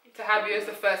pleasure to have you as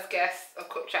the first guest of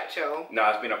Cook Chat Chill. No,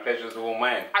 it's been a pleasure as all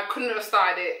mine. I couldn't have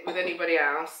started it with anybody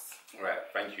else. Right,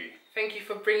 thank you. Thank you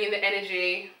for bringing the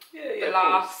energy, Yeah, the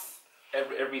laughs.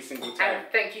 Every single time. And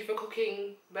thank you for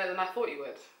cooking better than I thought you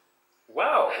would.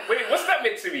 Wow, wait, what's that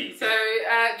meant to be? So,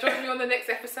 join me on the next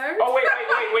episode. Oh, wait.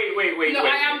 No, wait,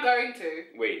 I am going to.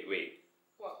 Wait.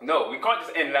 What? No, we can't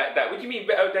just end like that. What do you mean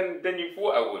better than you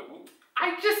thought I would?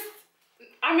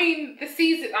 I mean, the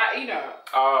season, you know.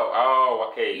 Oh,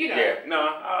 okay. You know. Yeah, no,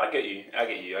 I get you.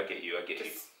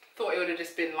 Just thought it would have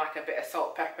just been like a bit of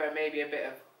salt, pepper, maybe a bit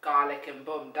of garlic and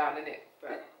boom, done, innit?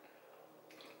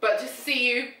 But just to see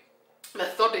you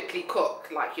methodically cook,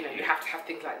 like, you know, you have to have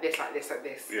things like this, like this, like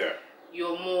this. Yeah.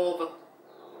 You're more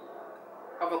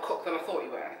of a cook than I thought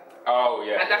you were. Oh,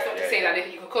 yeah. And that's not to say that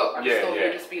if you could cook. I just thought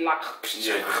you'd just be like...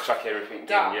 Yeah, just chuck everything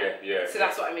done. in. Yeah. So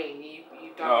that's what I mean.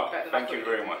 You've done better than I thought. Thank you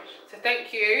very much. So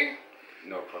thank you.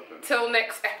 No problem. Till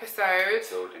next episode.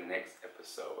 Till the next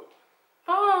episode.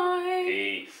 Bye.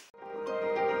 Peace.